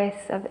blue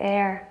voice of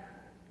air.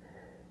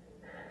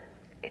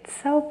 It's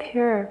so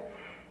pure.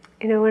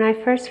 You know, when I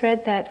first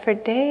read that, for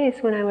days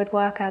when I would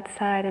walk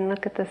outside and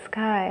look at the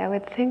sky, I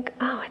would think,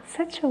 oh, it's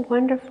such a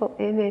wonderful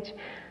image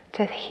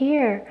to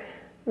hear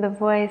the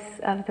voice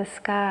of the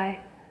sky.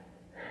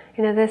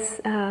 You know, this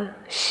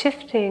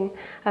shifting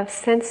of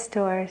sense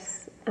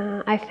doors.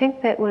 I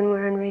think that when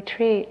we're on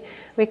retreat,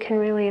 we can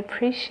really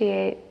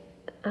appreciate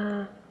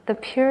the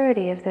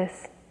purity of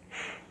this.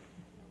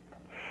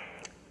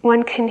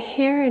 One can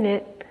hear in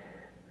it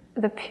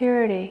the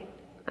purity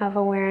of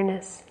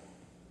awareness.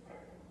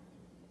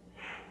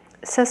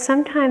 So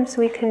sometimes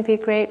we can be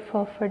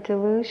grateful for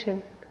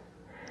delusion,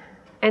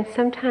 and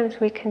sometimes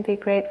we can be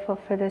grateful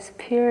for this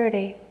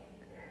purity,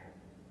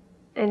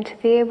 and to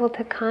be able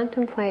to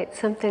contemplate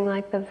something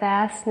like the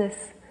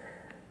vastness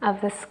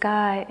of the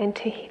sky and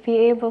to be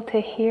able to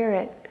hear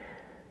it.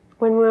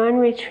 When we're on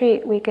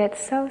retreat, we get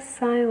so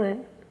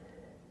silent,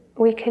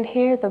 we can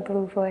hear the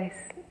blue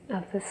voice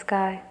of the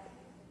sky.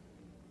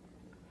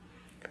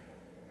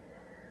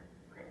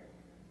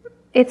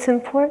 It's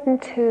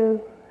important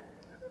to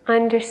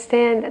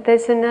understand.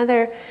 There's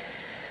another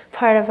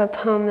part of a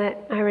poem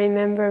that I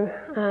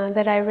remember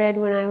that I read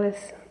when I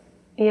was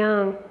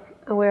young,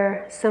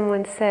 where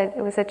someone said,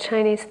 it was a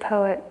Chinese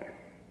poet,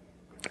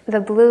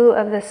 "The blue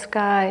of the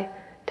sky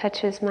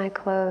touches my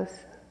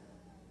clothes."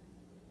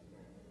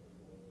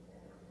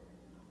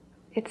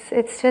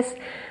 It's just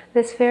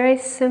this very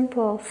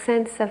simple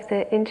sense of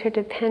the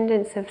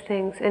interdependence of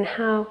things and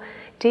how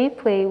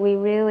deeply we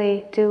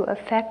really do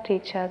affect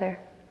each other.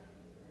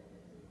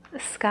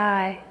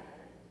 Sky,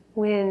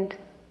 wind,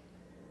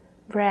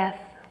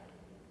 breath,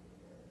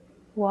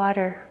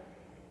 water.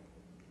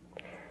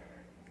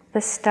 The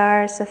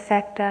stars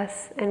affect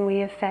us and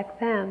we affect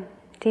them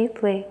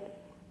deeply.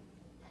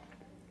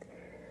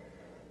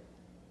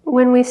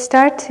 When we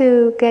start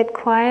to get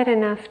quiet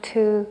enough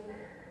to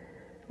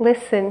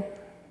listen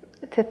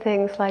to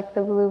things like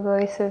the blue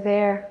voice of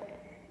air,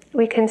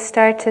 we can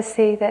start to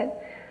see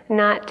that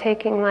not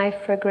taking life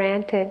for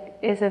granted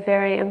is a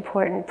very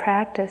important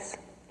practice.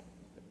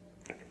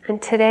 And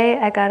today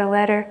I got a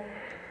letter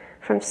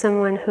from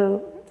someone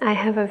who I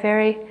have a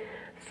very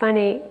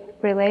funny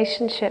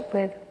relationship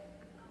with.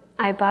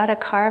 I bought a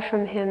car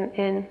from him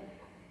in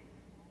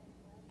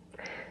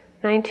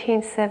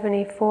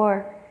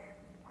 1974.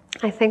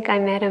 I think I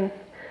met him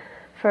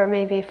for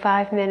maybe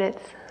 5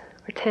 minutes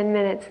or 10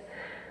 minutes.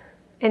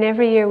 And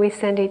every year we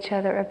send each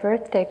other a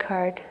birthday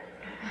card.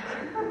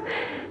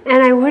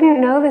 And I wouldn't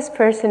know this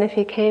person if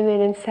he came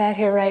in and sat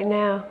here right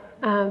now.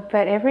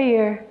 But every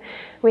year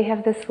we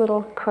have this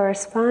little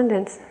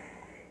correspondence.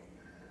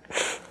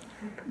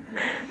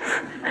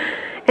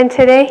 And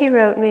today he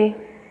wrote me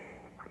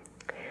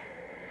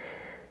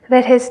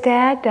that his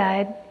dad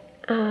died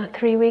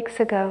 3 weeks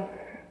ago,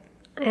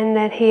 and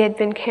that he had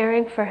been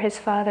caring for his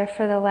father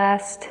for the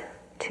last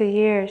 2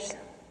 years,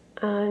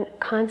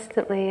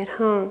 constantly at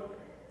home.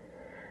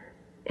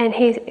 And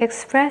he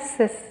expressed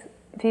this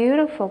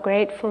beautiful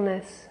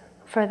gratefulness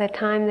for the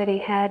time that he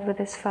had with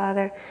his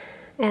father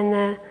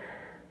and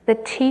the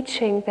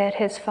teaching that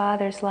his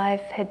father's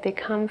life had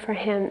become for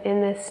him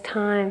in this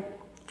time.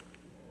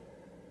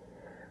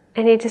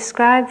 And he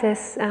described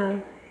this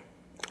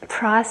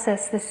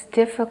process, this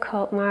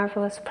difficult,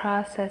 marvelous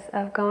process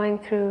of going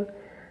through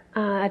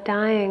a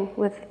dying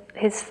with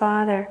his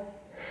father.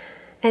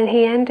 And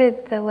he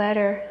ended the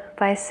letter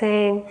by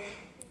saying,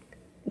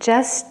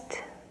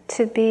 "Just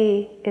to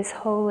be is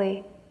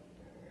holy.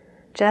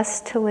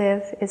 Just to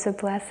live is a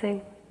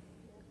blessing."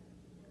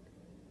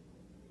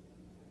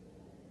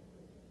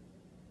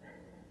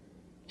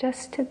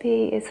 Just to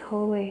be is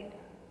holy.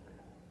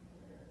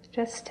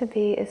 Just to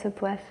be is a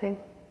blessing.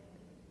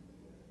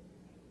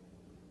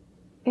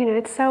 You know,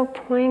 it's so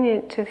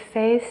poignant to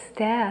face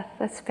death,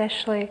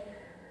 especially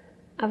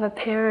of a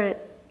parent.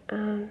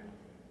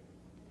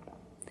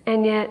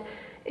 And yet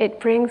it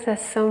brings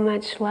us so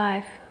much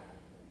life.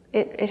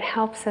 It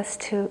helps us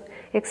to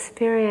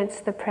experience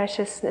the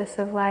preciousness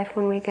of life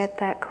when we get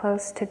that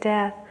close to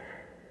death.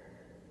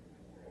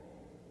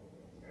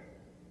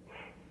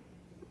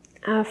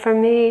 For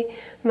me,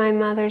 my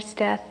mother's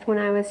death when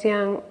I was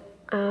young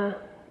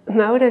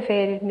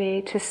motivated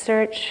me to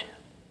search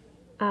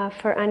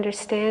for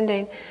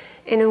understanding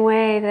in a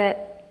way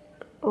that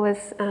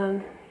was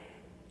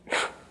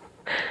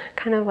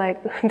kind of like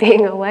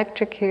being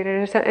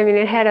electrocuted or something. I mean,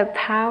 it had a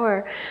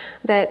power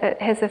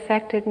that has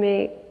affected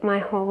me my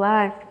whole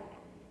life.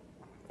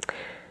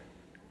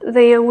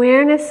 The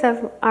awareness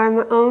of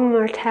our own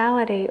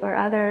mortality or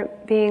other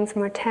beings'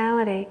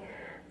 mortality,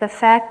 the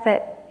fact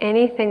that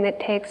anything that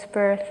takes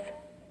birth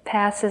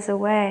passes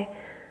away,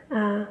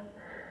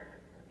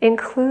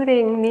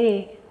 including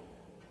me,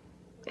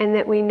 and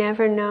that we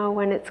never know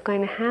when it's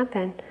going to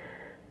happen,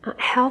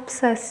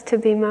 helps us to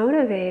be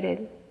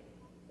motivated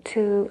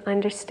to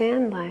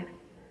understand life.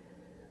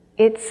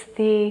 It's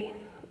the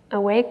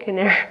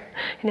awakener.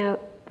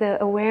 The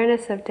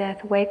awareness of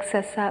death wakes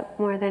us up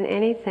more than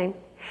anything.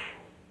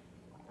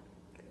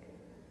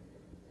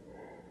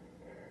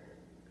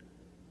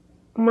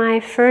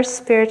 My first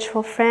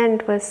spiritual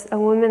friend was a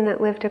woman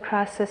that lived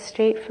across the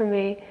street from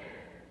me,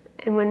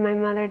 and when my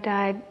mother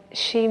died,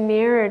 she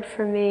mirrored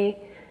for me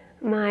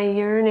my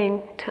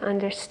yearning to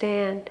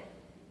understand.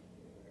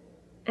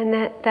 And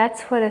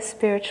that's what a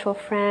spiritual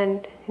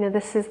friend,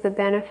 this is the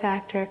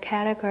benefactor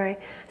category.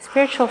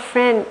 Spiritual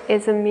friend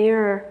is a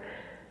mirror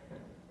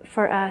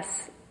for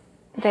us.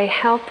 They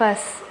help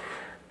us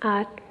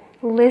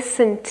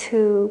listen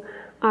to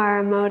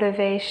our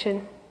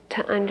motivation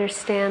to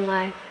understand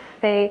life.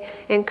 They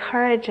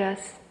encourage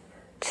us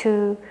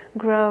to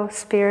grow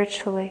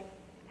spiritually.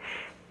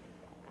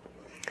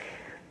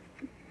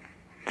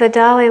 The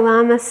Dalai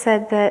Lama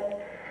said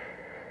that,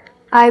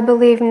 "I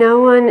believe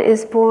no one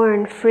is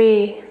born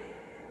free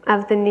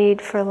of the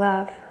need for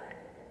love."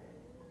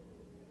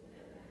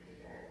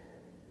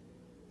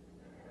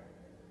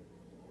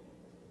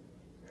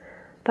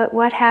 But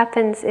what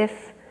happens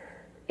if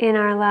in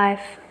our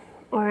life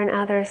or in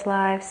others'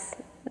 lives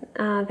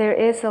there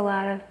is a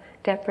lot of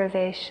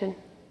deprivation?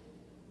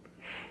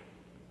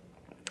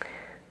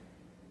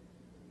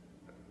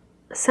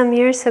 Some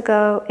years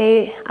ago,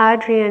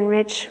 Adrienne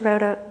Rich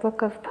wrote a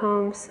book of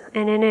poems,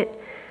 and in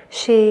it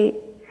she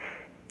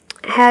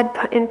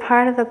had in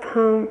part of the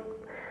poem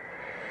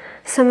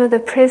some of the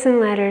prison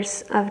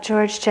letters of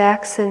George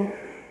Jackson,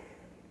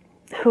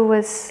 who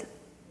was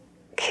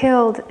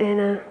killed in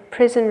a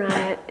prison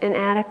riot in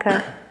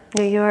Attica,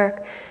 New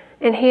York.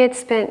 And he had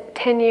spent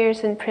 10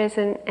 years in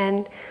prison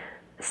and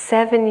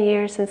 7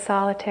 years in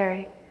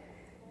solitary.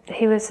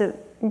 He was a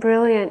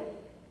brilliant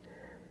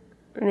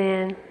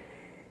man.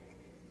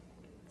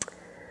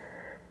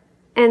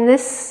 And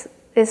this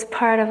is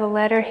part of a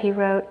letter he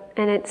wrote,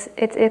 and it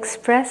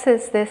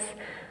expresses this,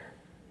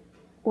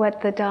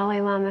 what the Dalai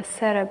Lama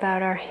said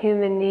about our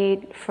human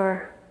need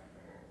for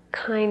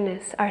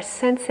kindness, our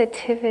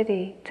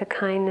sensitivity to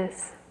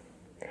kindness.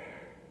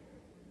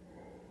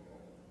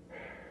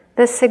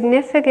 The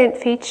significant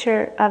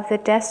feature of the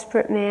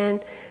desperate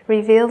man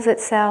reveals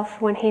itself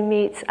when he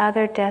meets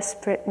other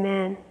desperate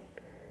men,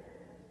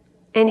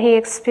 and he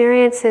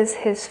experiences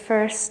his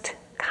first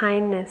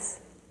kindness.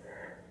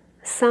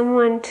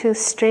 Someone to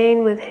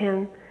strain with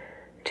him,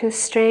 to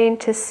strain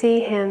to see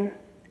him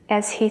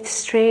as he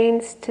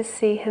strains to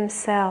see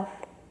himself.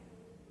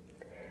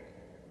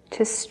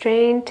 To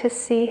strain to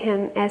see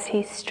him as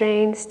he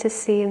strains to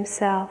see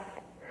himself.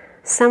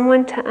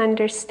 Someone to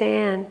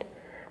understand,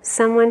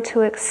 someone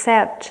to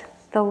accept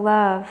the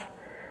love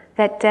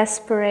that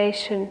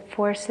desperation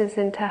forces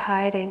into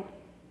hiding.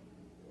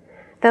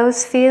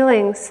 Those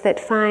feelings that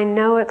find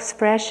no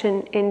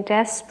expression in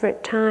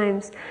desperate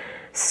times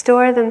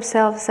store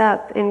themselves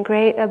up in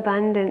great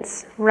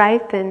abundance,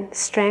 ripen,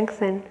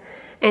 strengthen,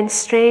 and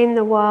strain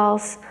the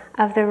walls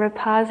of the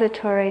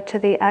repository to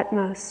the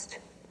utmost.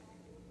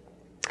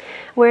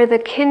 Where the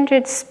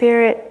kindred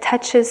spirit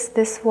touches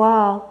this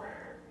wall,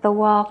 the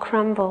wall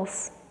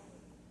crumbles.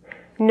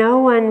 No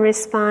one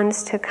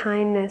responds to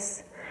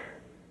kindness.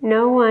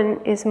 No one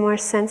is more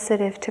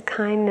sensitive to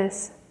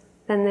kindness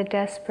than the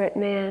desperate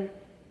man.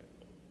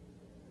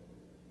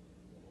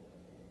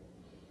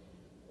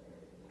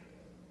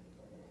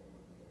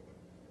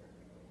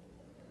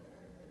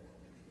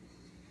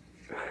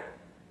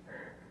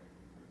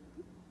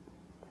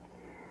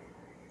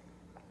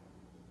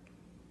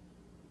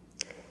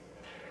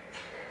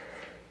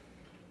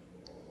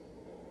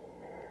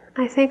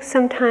 I think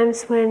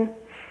sometimes when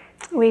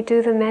we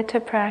do the metta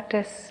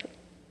practice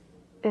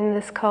in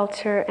this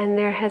culture, and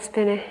there has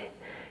been a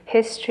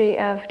history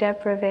of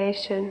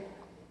deprivation,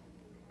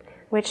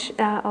 which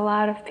a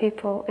lot of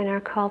people in our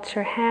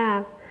culture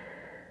have,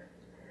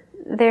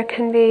 there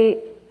can be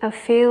a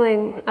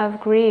feeling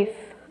of grief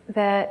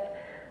that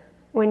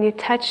when you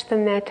touch the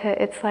metta,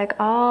 it's like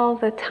all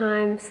the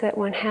times that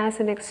one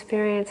hasn't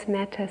experienced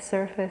metta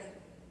surface.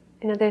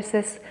 There's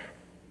this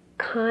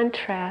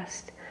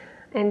contrast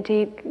and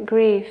deep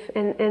grief,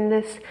 and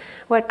this,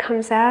 what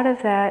comes out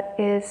of that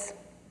is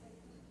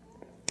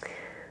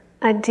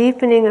a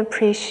deepening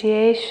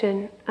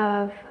appreciation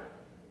of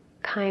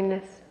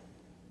kindness.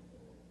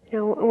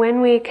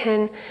 When we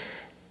can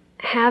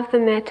have the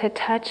metta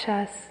touch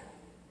us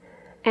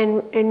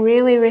and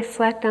really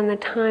reflect on the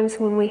times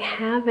when we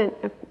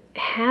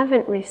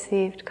haven't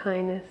received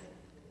kindness,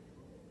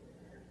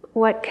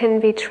 what can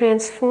be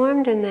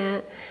transformed in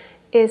that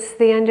is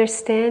the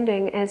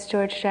understanding, as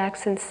George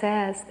Jackson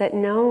says, that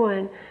no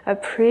one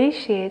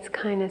appreciates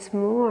kindness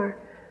more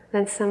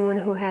than someone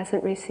who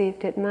hasn't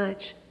received it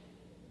much.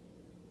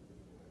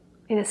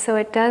 So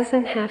it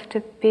doesn't have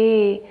to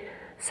be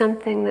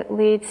something that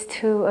leads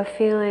to a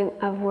feeling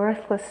of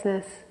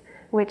worthlessness,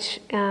 which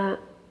can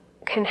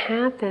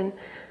happen,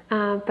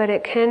 but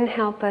it can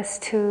help us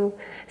to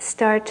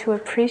start to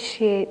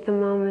appreciate the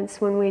moments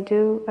when we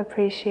do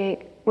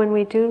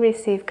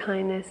receive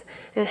kindness,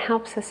 and it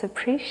helps us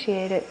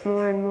appreciate it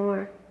more and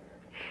more.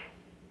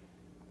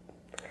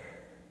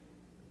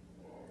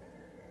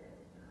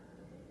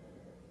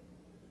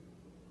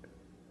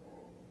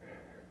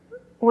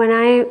 When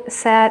I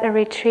sat a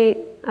retreat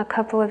a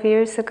couple of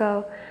years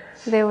ago,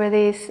 there were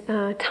these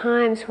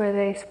times where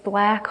these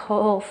black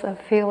holes of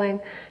feeling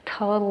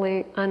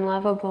totally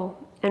unlovable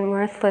and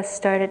worthless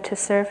started to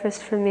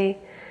surface for me.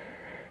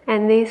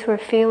 And these were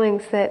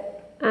feelings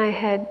that I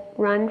had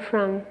run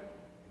from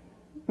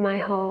my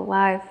whole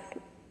life.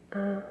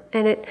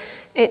 And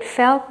it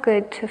felt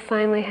good to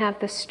finally have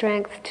the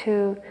strength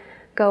to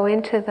go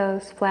into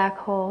those black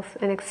holes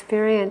and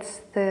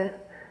experience the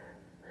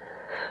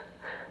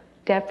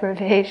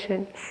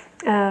deprivation.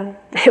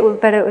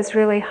 But it was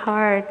really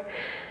hard.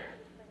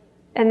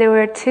 And there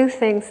were two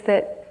things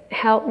that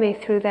helped me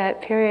through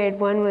that period.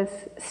 One was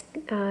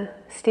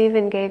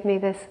Stephen gave me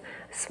this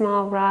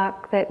small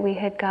rock that we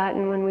had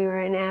gotten when we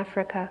were in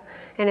Africa,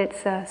 and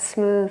it's a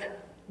smooth,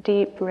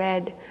 deep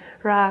red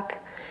rock.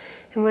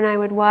 And when I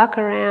would walk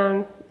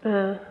around,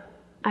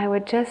 I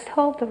would just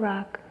hold the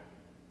rock,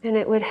 and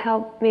it would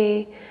help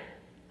me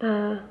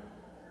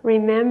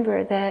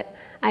remember that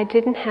I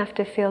didn't have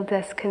to feel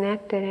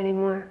disconnected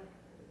anymore.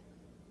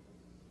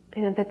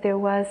 That there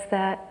was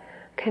that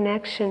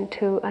connection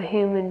to a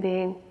human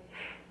being.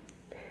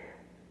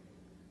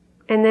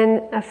 And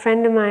then a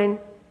friend of mine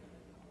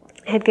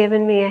had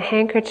given me a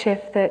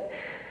handkerchief that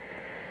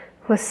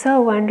was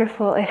so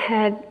wonderful. It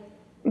had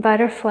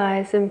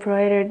butterflies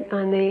embroidered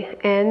on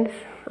the ends,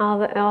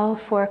 all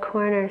four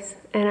corners.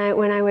 And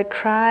when I would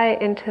cry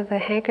into the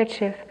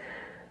handkerchief,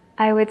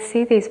 I would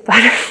see these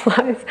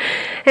butterflies.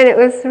 And it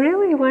was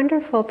really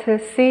wonderful to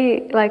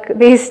see, like,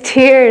 these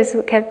tears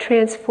kept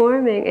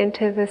transforming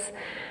into this,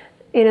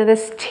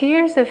 this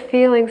tears of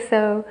feeling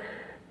so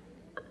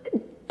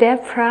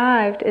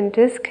deprived and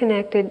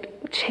disconnected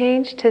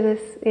changed to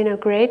this,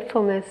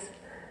 gratefulness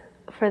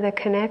for the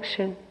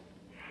connection.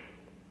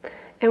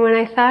 And when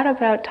I thought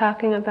about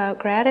talking about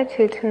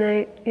gratitude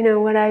tonight,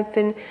 what I've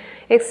been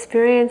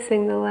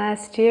experiencing the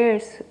last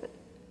years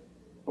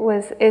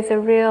is a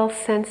real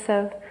sense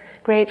of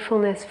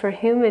gratefulness for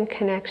human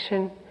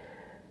connection.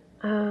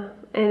 And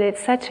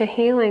it's such a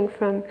healing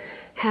from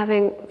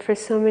having, for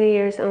so many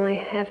years, only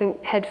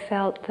had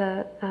felt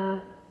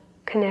the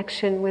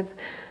connection with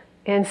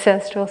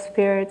ancestral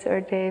spirits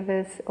or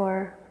devas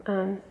or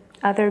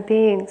other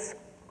beings.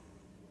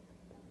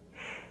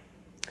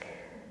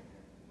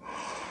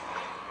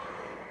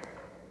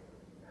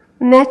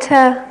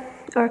 Metta,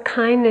 or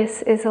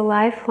kindness, is a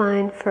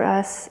lifeline for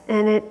us,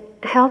 and it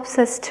helps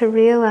us to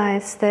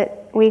realize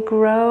that we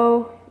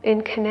grow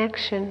in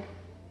connection.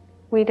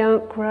 We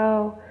don't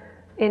grow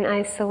in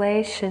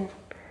isolation.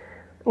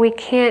 We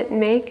can't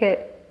make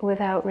it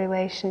without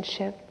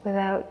relationship,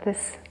 without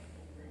this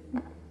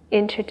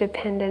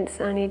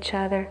interdependence on each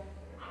other.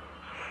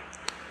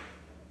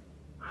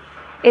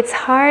 It's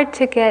hard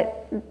to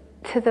get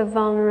to the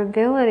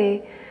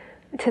vulnerability,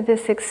 to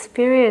this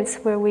experience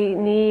where we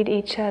need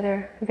each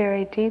other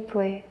very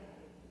deeply.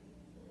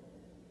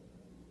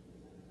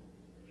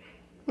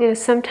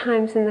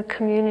 Sometimes in the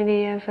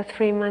community of a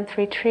 3-month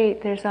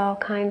retreat, there's all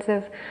kinds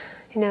of,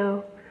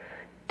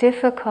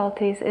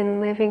 difficulties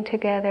in living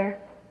together.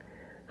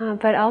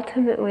 But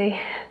ultimately,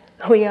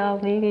 we all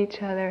need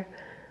each other.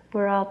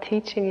 We're all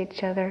teaching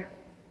each other.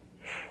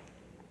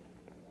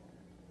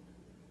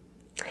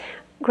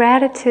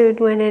 Gratitude,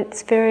 when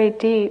it's very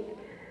deep,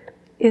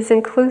 is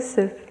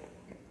inclusive.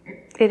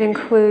 It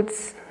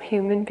includes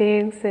human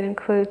beings, it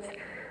includes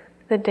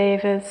the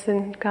devas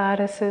and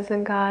goddesses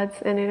and gods,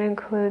 and it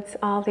includes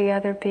all the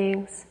other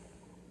beings.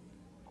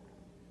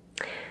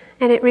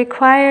 And it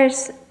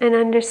requires an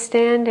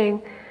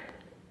understanding,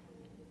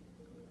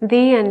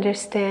 the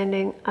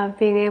understanding of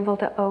being able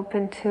to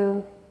open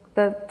to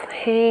the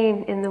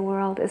pain in the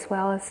world as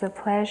well as the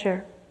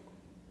pleasure.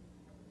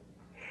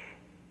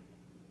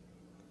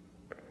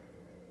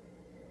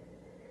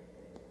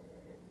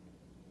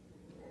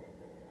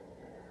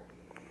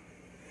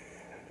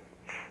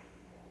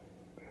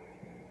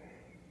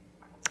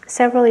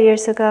 Several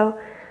years ago,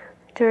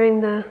 during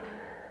the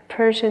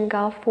Persian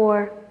Gulf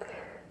War,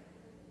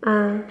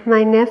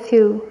 my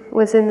nephew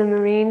was in the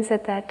Marines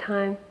at that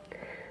time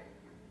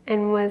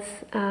and was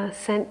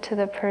sent to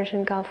the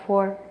Persian Gulf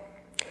War.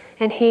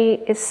 And he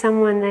is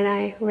someone that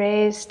I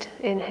raised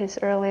in his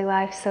early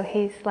life, so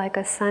he's like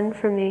a son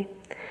for me.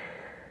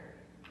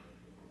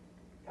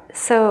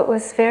 So it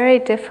was very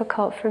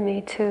difficult for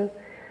me to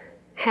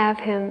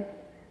have him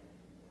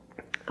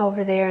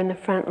over there in the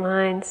front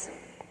lines.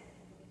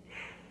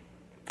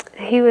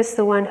 He was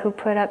the one who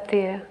put up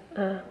the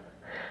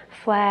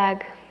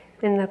flag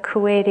in the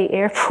Kuwaiti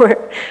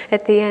airport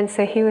at the end,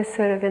 so he was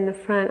sort of in the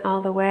front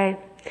all the way.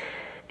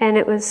 And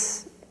it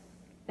was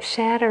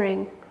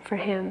shattering for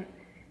him.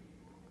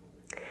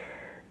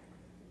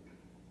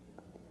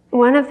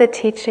 One of the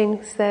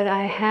teachings that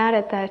I had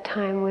at that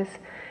time was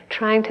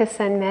trying to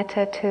send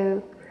metta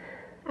to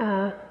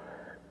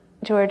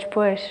George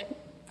Bush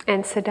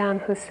and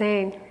Saddam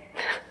Hussein.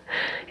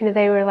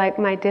 They were like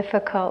my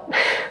difficult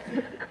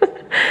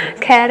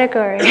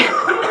category.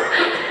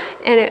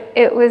 And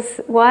it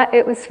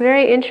was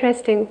very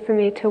interesting for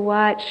me to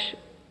watch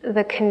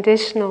the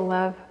conditional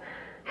love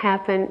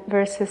happen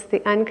versus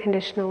the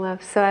unconditional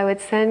love. So I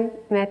would send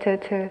metta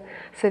to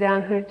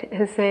Saddam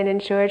Hussein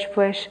and George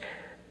Bush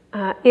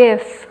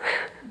if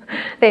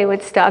they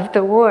would stop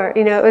the war.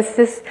 It was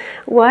just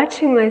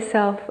watching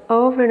myself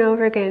over and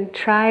over again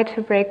try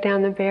to break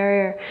down the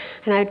barrier.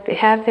 And I'd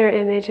have their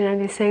image and I'd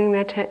be saying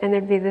metta and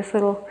there'd be this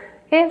little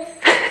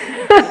if.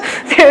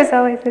 There was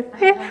always this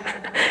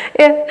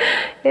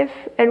if.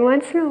 And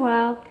once in a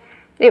while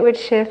it would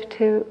shift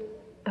to,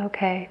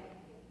 okay,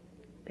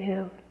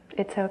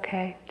 it's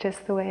okay,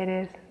 just the way it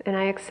is. And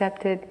I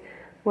accepted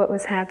what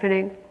was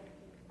happening.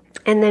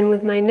 And then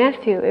with my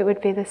nephew, it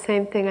would be the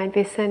same thing. I'd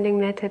be sending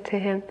metta to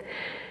him,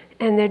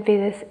 and there'd be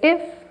this,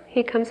 if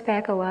he comes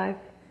back alive,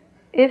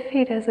 if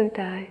he doesn't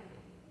die.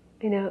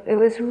 It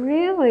was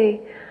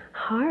really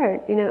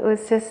hard. It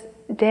was just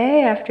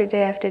day after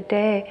day after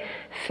day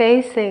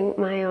facing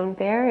my own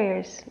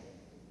barriers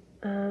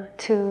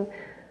to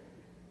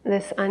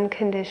this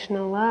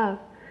unconditional love.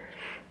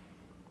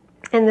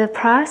 And the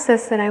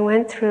process that I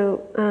went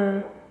through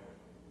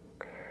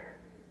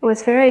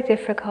was very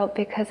difficult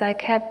because I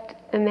kept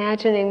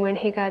imagining when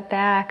he got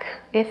back,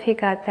 if he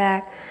got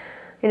back,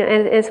 and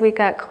as we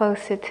got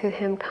closer to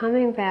him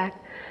coming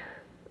back,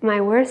 my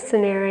worst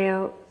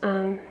scenario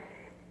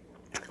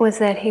was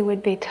that he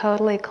would be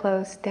totally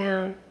closed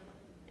down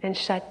and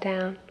shut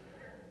down.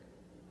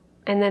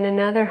 And then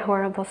another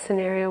horrible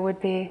scenario would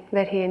be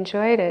that he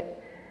enjoyed it.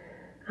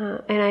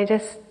 And I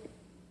just,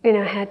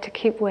 had to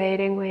keep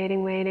waiting.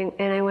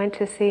 And I went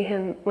to see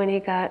him when he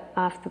got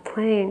off the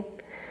plane.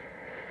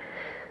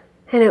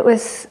 And it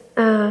was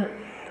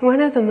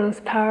one of the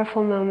most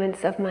powerful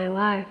moments of my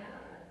life.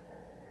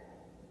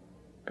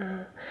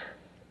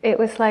 It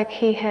was like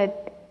he had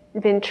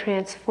been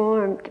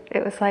transformed.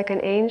 It was like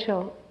an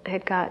angel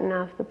had gotten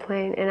off the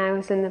plane, and I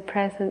was in the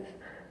presence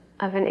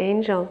of an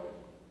angel.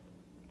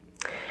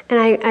 And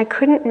I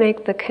couldn't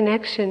make the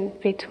connection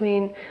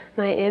between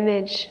my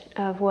image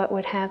of what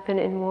would happen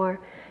in war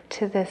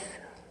to this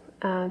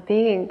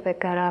being that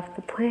got off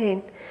the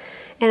plane.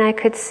 And I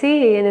could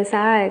see in his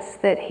eyes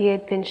that he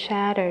had been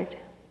shattered,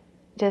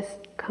 just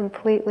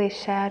completely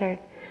shattered.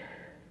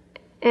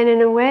 And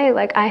in a way,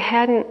 like I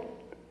hadn't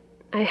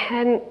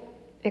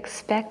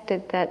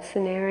expected that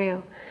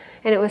scenario.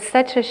 And it was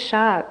such a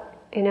shock.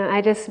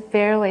 I just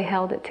barely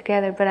held it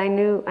together, but I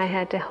knew I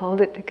had to hold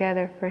it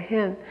together for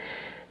him.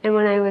 And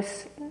when I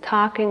was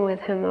talking with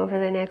him over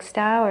the next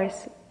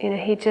hours,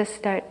 he just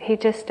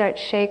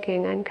starts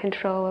shaking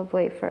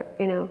uncontrollably for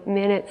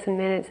minutes and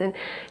minutes, and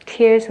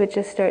tears would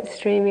just start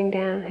streaming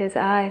down his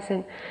eyes.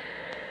 And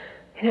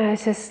I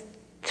was just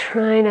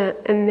trying to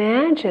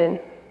imagine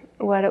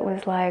what it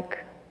was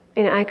like.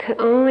 I could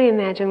only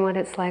imagine what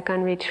it's like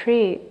on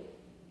retreat.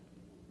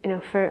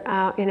 For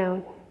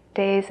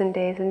days and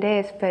days and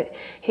days. But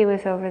he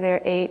was over there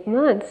 8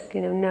 months.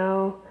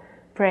 No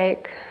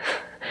break.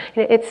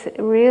 It's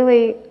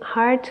really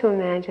hard to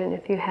imagine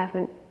if you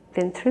haven't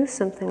been through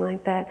something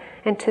like that,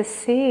 and to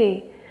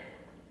see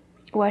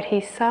what he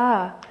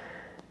saw.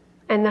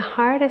 And the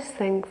hardest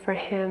thing for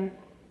him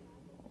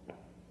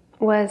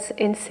was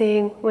in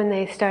seeing when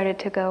they started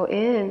to go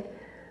in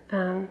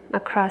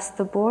across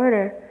the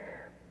border,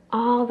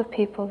 all the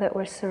people that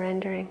were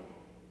surrendering.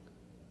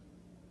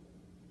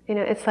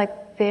 It's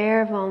like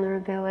their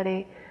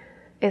vulnerability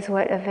is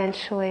what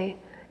eventually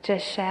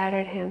just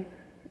shattered him.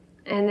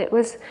 And it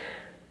was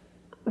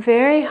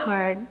very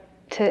hard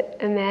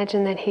to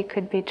imagine that he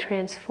could be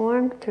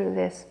transformed through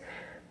this.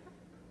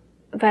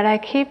 But I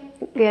keep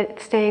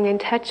staying in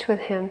touch with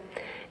him,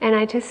 and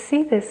I just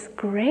see this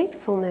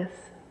gratefulness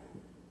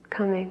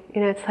coming.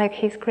 It's like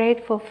he's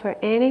grateful for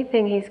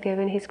anything he's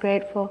given. He's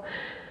grateful.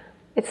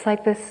 It's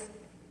like this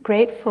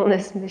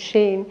gratefulness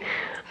machine.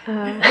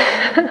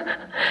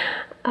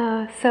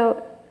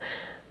 So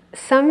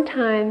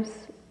sometimes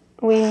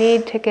we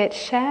need to get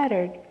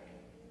shattered.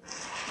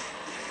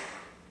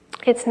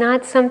 It's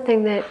not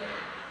something that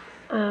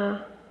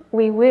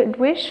we would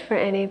wish for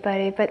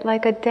anybody, but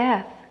like a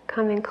death,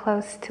 coming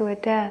close to a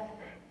death,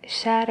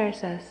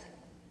 shatters us.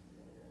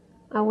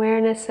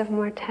 Awareness of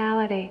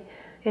mortality,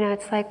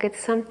 it's like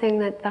it's something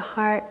that the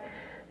heart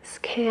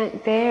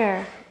can't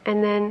bear,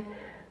 and then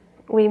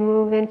we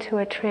move into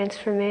a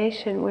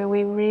transformation where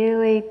we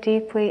really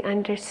deeply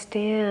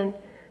understand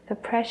the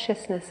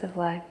preciousness of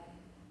life.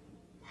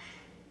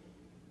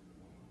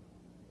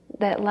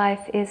 That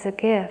life is a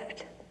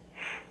gift.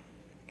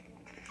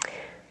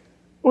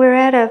 We're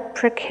at a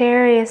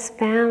precarious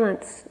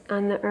balance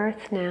on the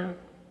earth now.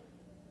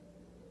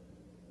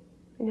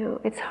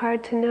 It's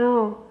hard to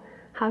know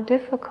how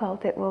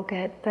difficult it will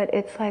get, but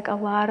it's like a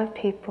lot of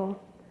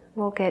people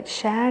will get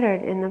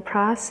shattered in the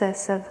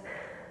process of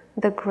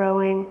the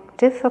growing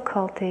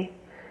difficulty.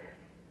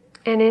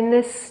 And in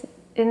this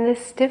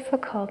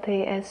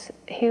difficulty, as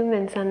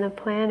humans on the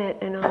planet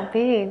and all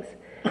beings,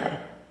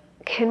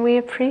 can we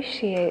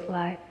appreciate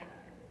life?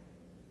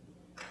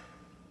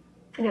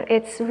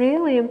 It's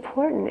really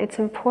important. It's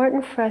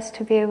important for us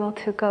to be able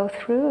to go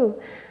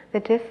through the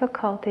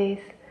difficulties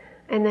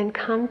and then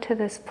come to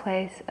this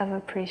place of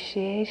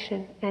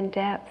appreciation and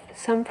depth,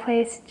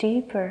 someplace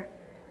deeper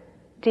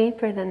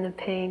than the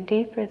pain,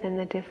 deeper than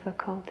the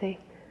difficulty.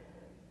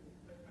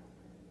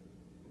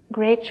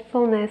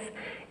 Gratefulness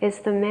is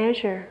the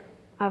measure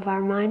of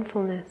our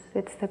mindfulness.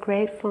 It's the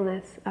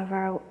gratefulness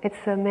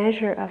it's the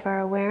measure of our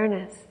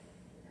awareness.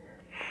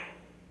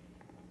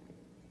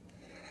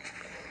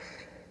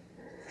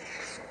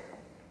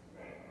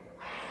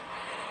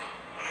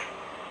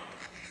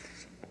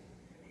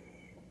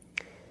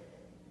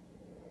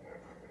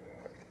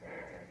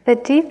 The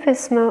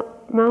deepest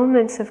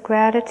moments of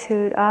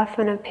gratitude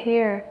often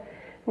appear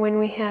when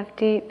we have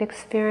deep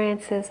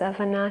experiences of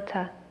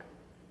anatta.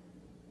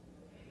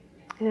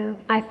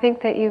 I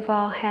think that you've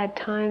all had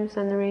times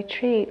on the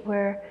retreat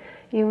where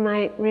you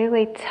might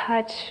really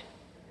touch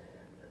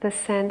the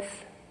sense,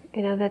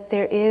 that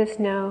there is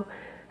no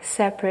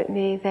separate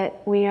me,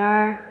 that we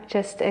are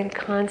just a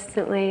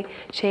constantly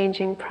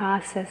changing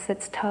process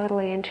that's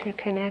totally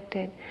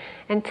interconnected.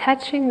 And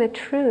touching the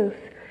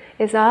truth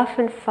is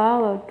often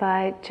followed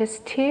by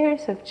just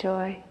tears of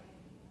joy.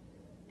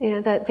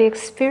 That the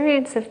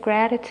experience of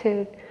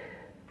gratitude,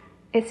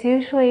 it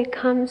usually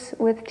comes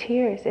with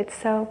tears. It's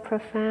so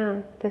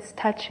profound, this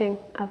touching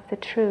of the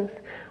truth.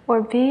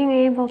 Or being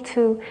able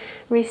to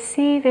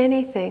receive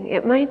anything.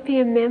 It might be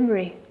a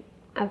memory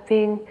of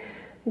being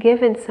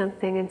given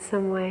something in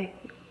some way.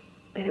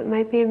 And it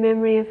might be a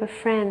memory of a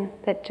friend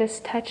that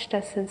just touched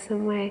us in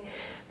some way.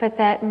 But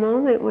that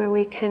moment where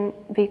we can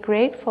be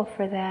grateful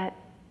for that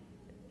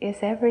is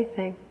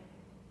everything.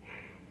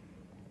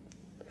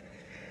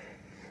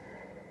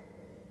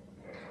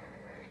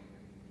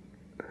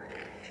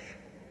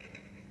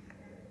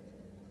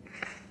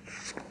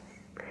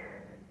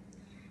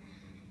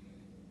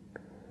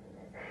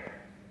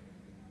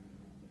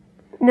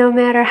 No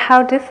matter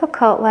how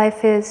difficult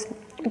life is,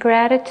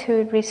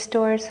 gratitude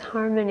restores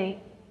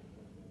harmony.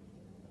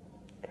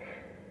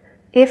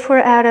 If we're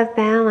out of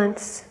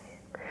balance,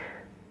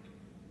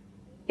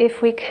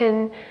 if we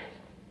can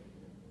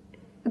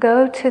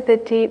go to the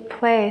deep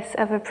place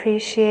of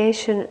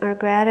appreciation or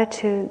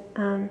gratitude,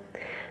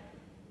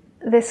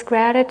 this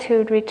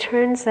gratitude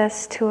returns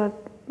us to a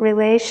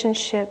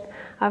relationship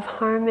of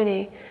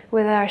harmony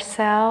with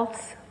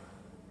ourselves,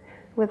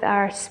 with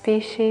our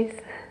species,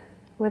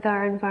 with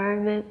our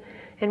environment,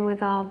 and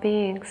with all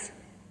beings.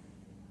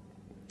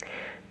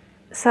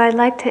 So I'd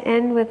like to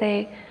end with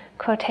a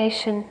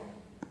quotation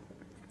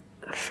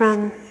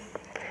from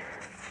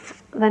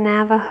the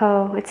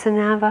Navajo. It's a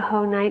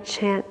Navajo night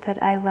chant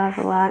that I love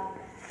a lot.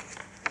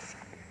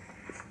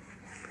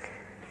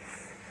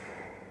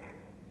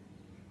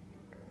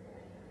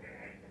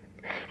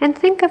 And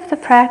think of the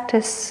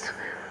practice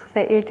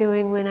that you're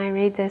doing when I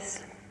read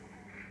this.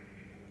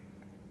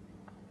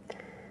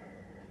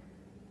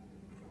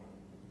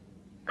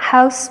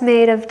 House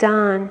made of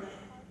dawn,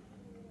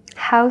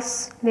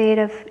 house made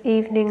of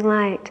evening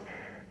light,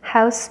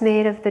 house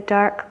made of the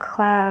dark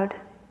cloud,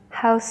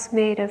 house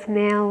made of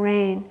male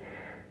rain,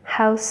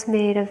 house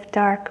made of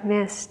dark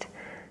mist,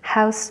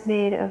 house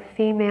made of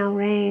female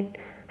rain,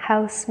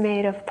 house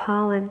made of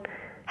pollen,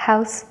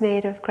 house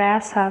made of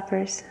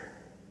grasshoppers.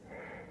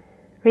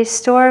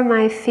 Restore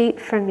my feet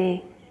for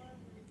me.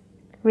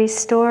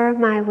 Restore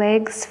my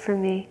legs for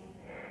me.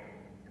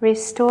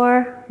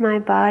 Restore my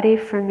body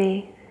for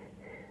me.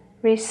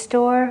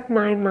 Restore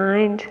my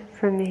mind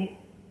for me.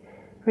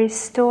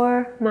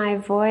 Restore my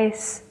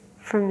voice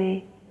for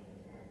me.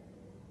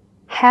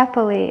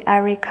 Happily I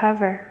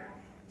recover.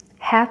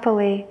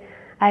 Happily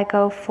I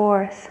go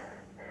forth.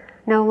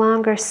 No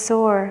longer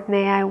sore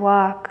may I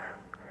walk.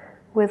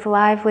 With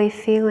lively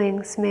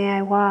feelings may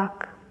I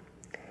walk.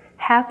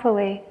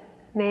 Happily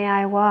may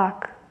I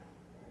walk.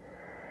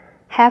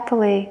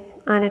 Happily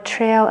on a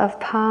trail of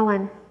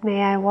pollen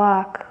may I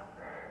walk.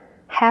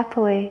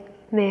 Happily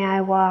may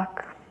I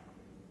walk.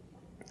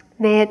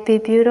 May it be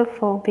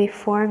beautiful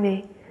before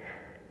me.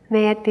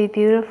 May it be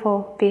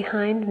beautiful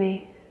behind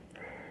me.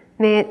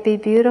 May it be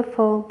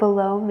beautiful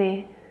below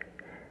me.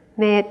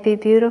 May it be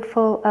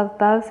beautiful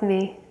above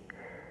me.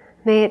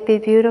 May it be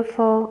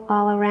beautiful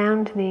all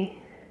around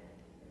me.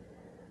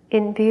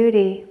 In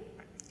beauty,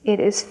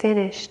 it is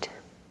finished.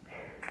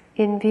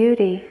 In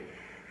beauty,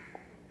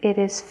 it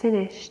is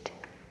finished.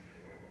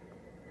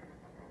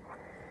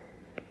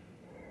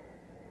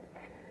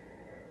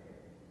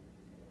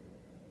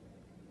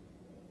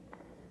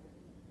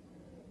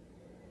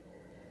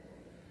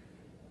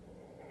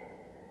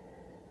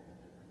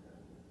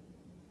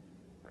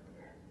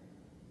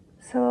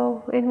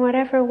 So in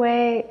whatever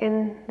way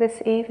in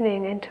this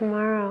evening and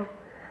tomorrow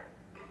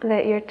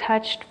that you're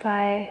touched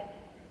by,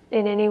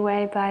 in any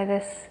way, by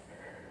this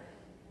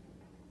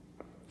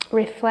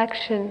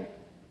reflection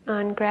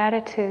on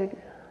gratitude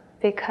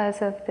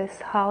because of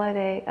this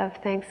holiday of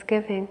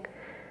Thanksgiving.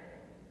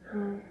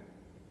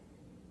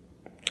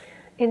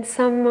 In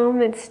some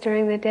moments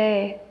during the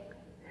day,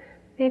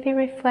 maybe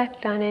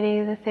reflect on any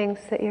of the things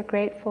that you're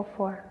grateful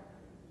for.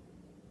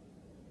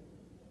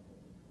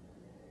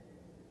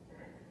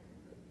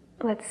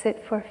 Let's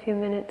sit for a few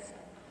minutes.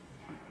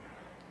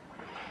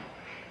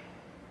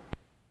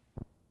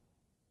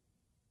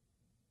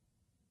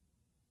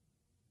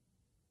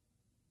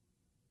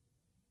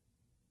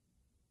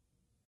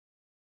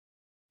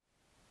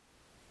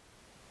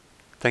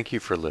 Thank you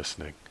for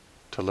listening.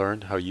 To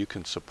learn how you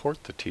can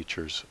support the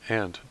teachers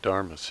and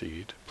Dharma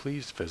Seed,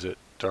 please visit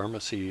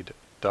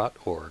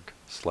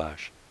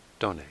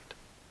dharmaseed.org/donate.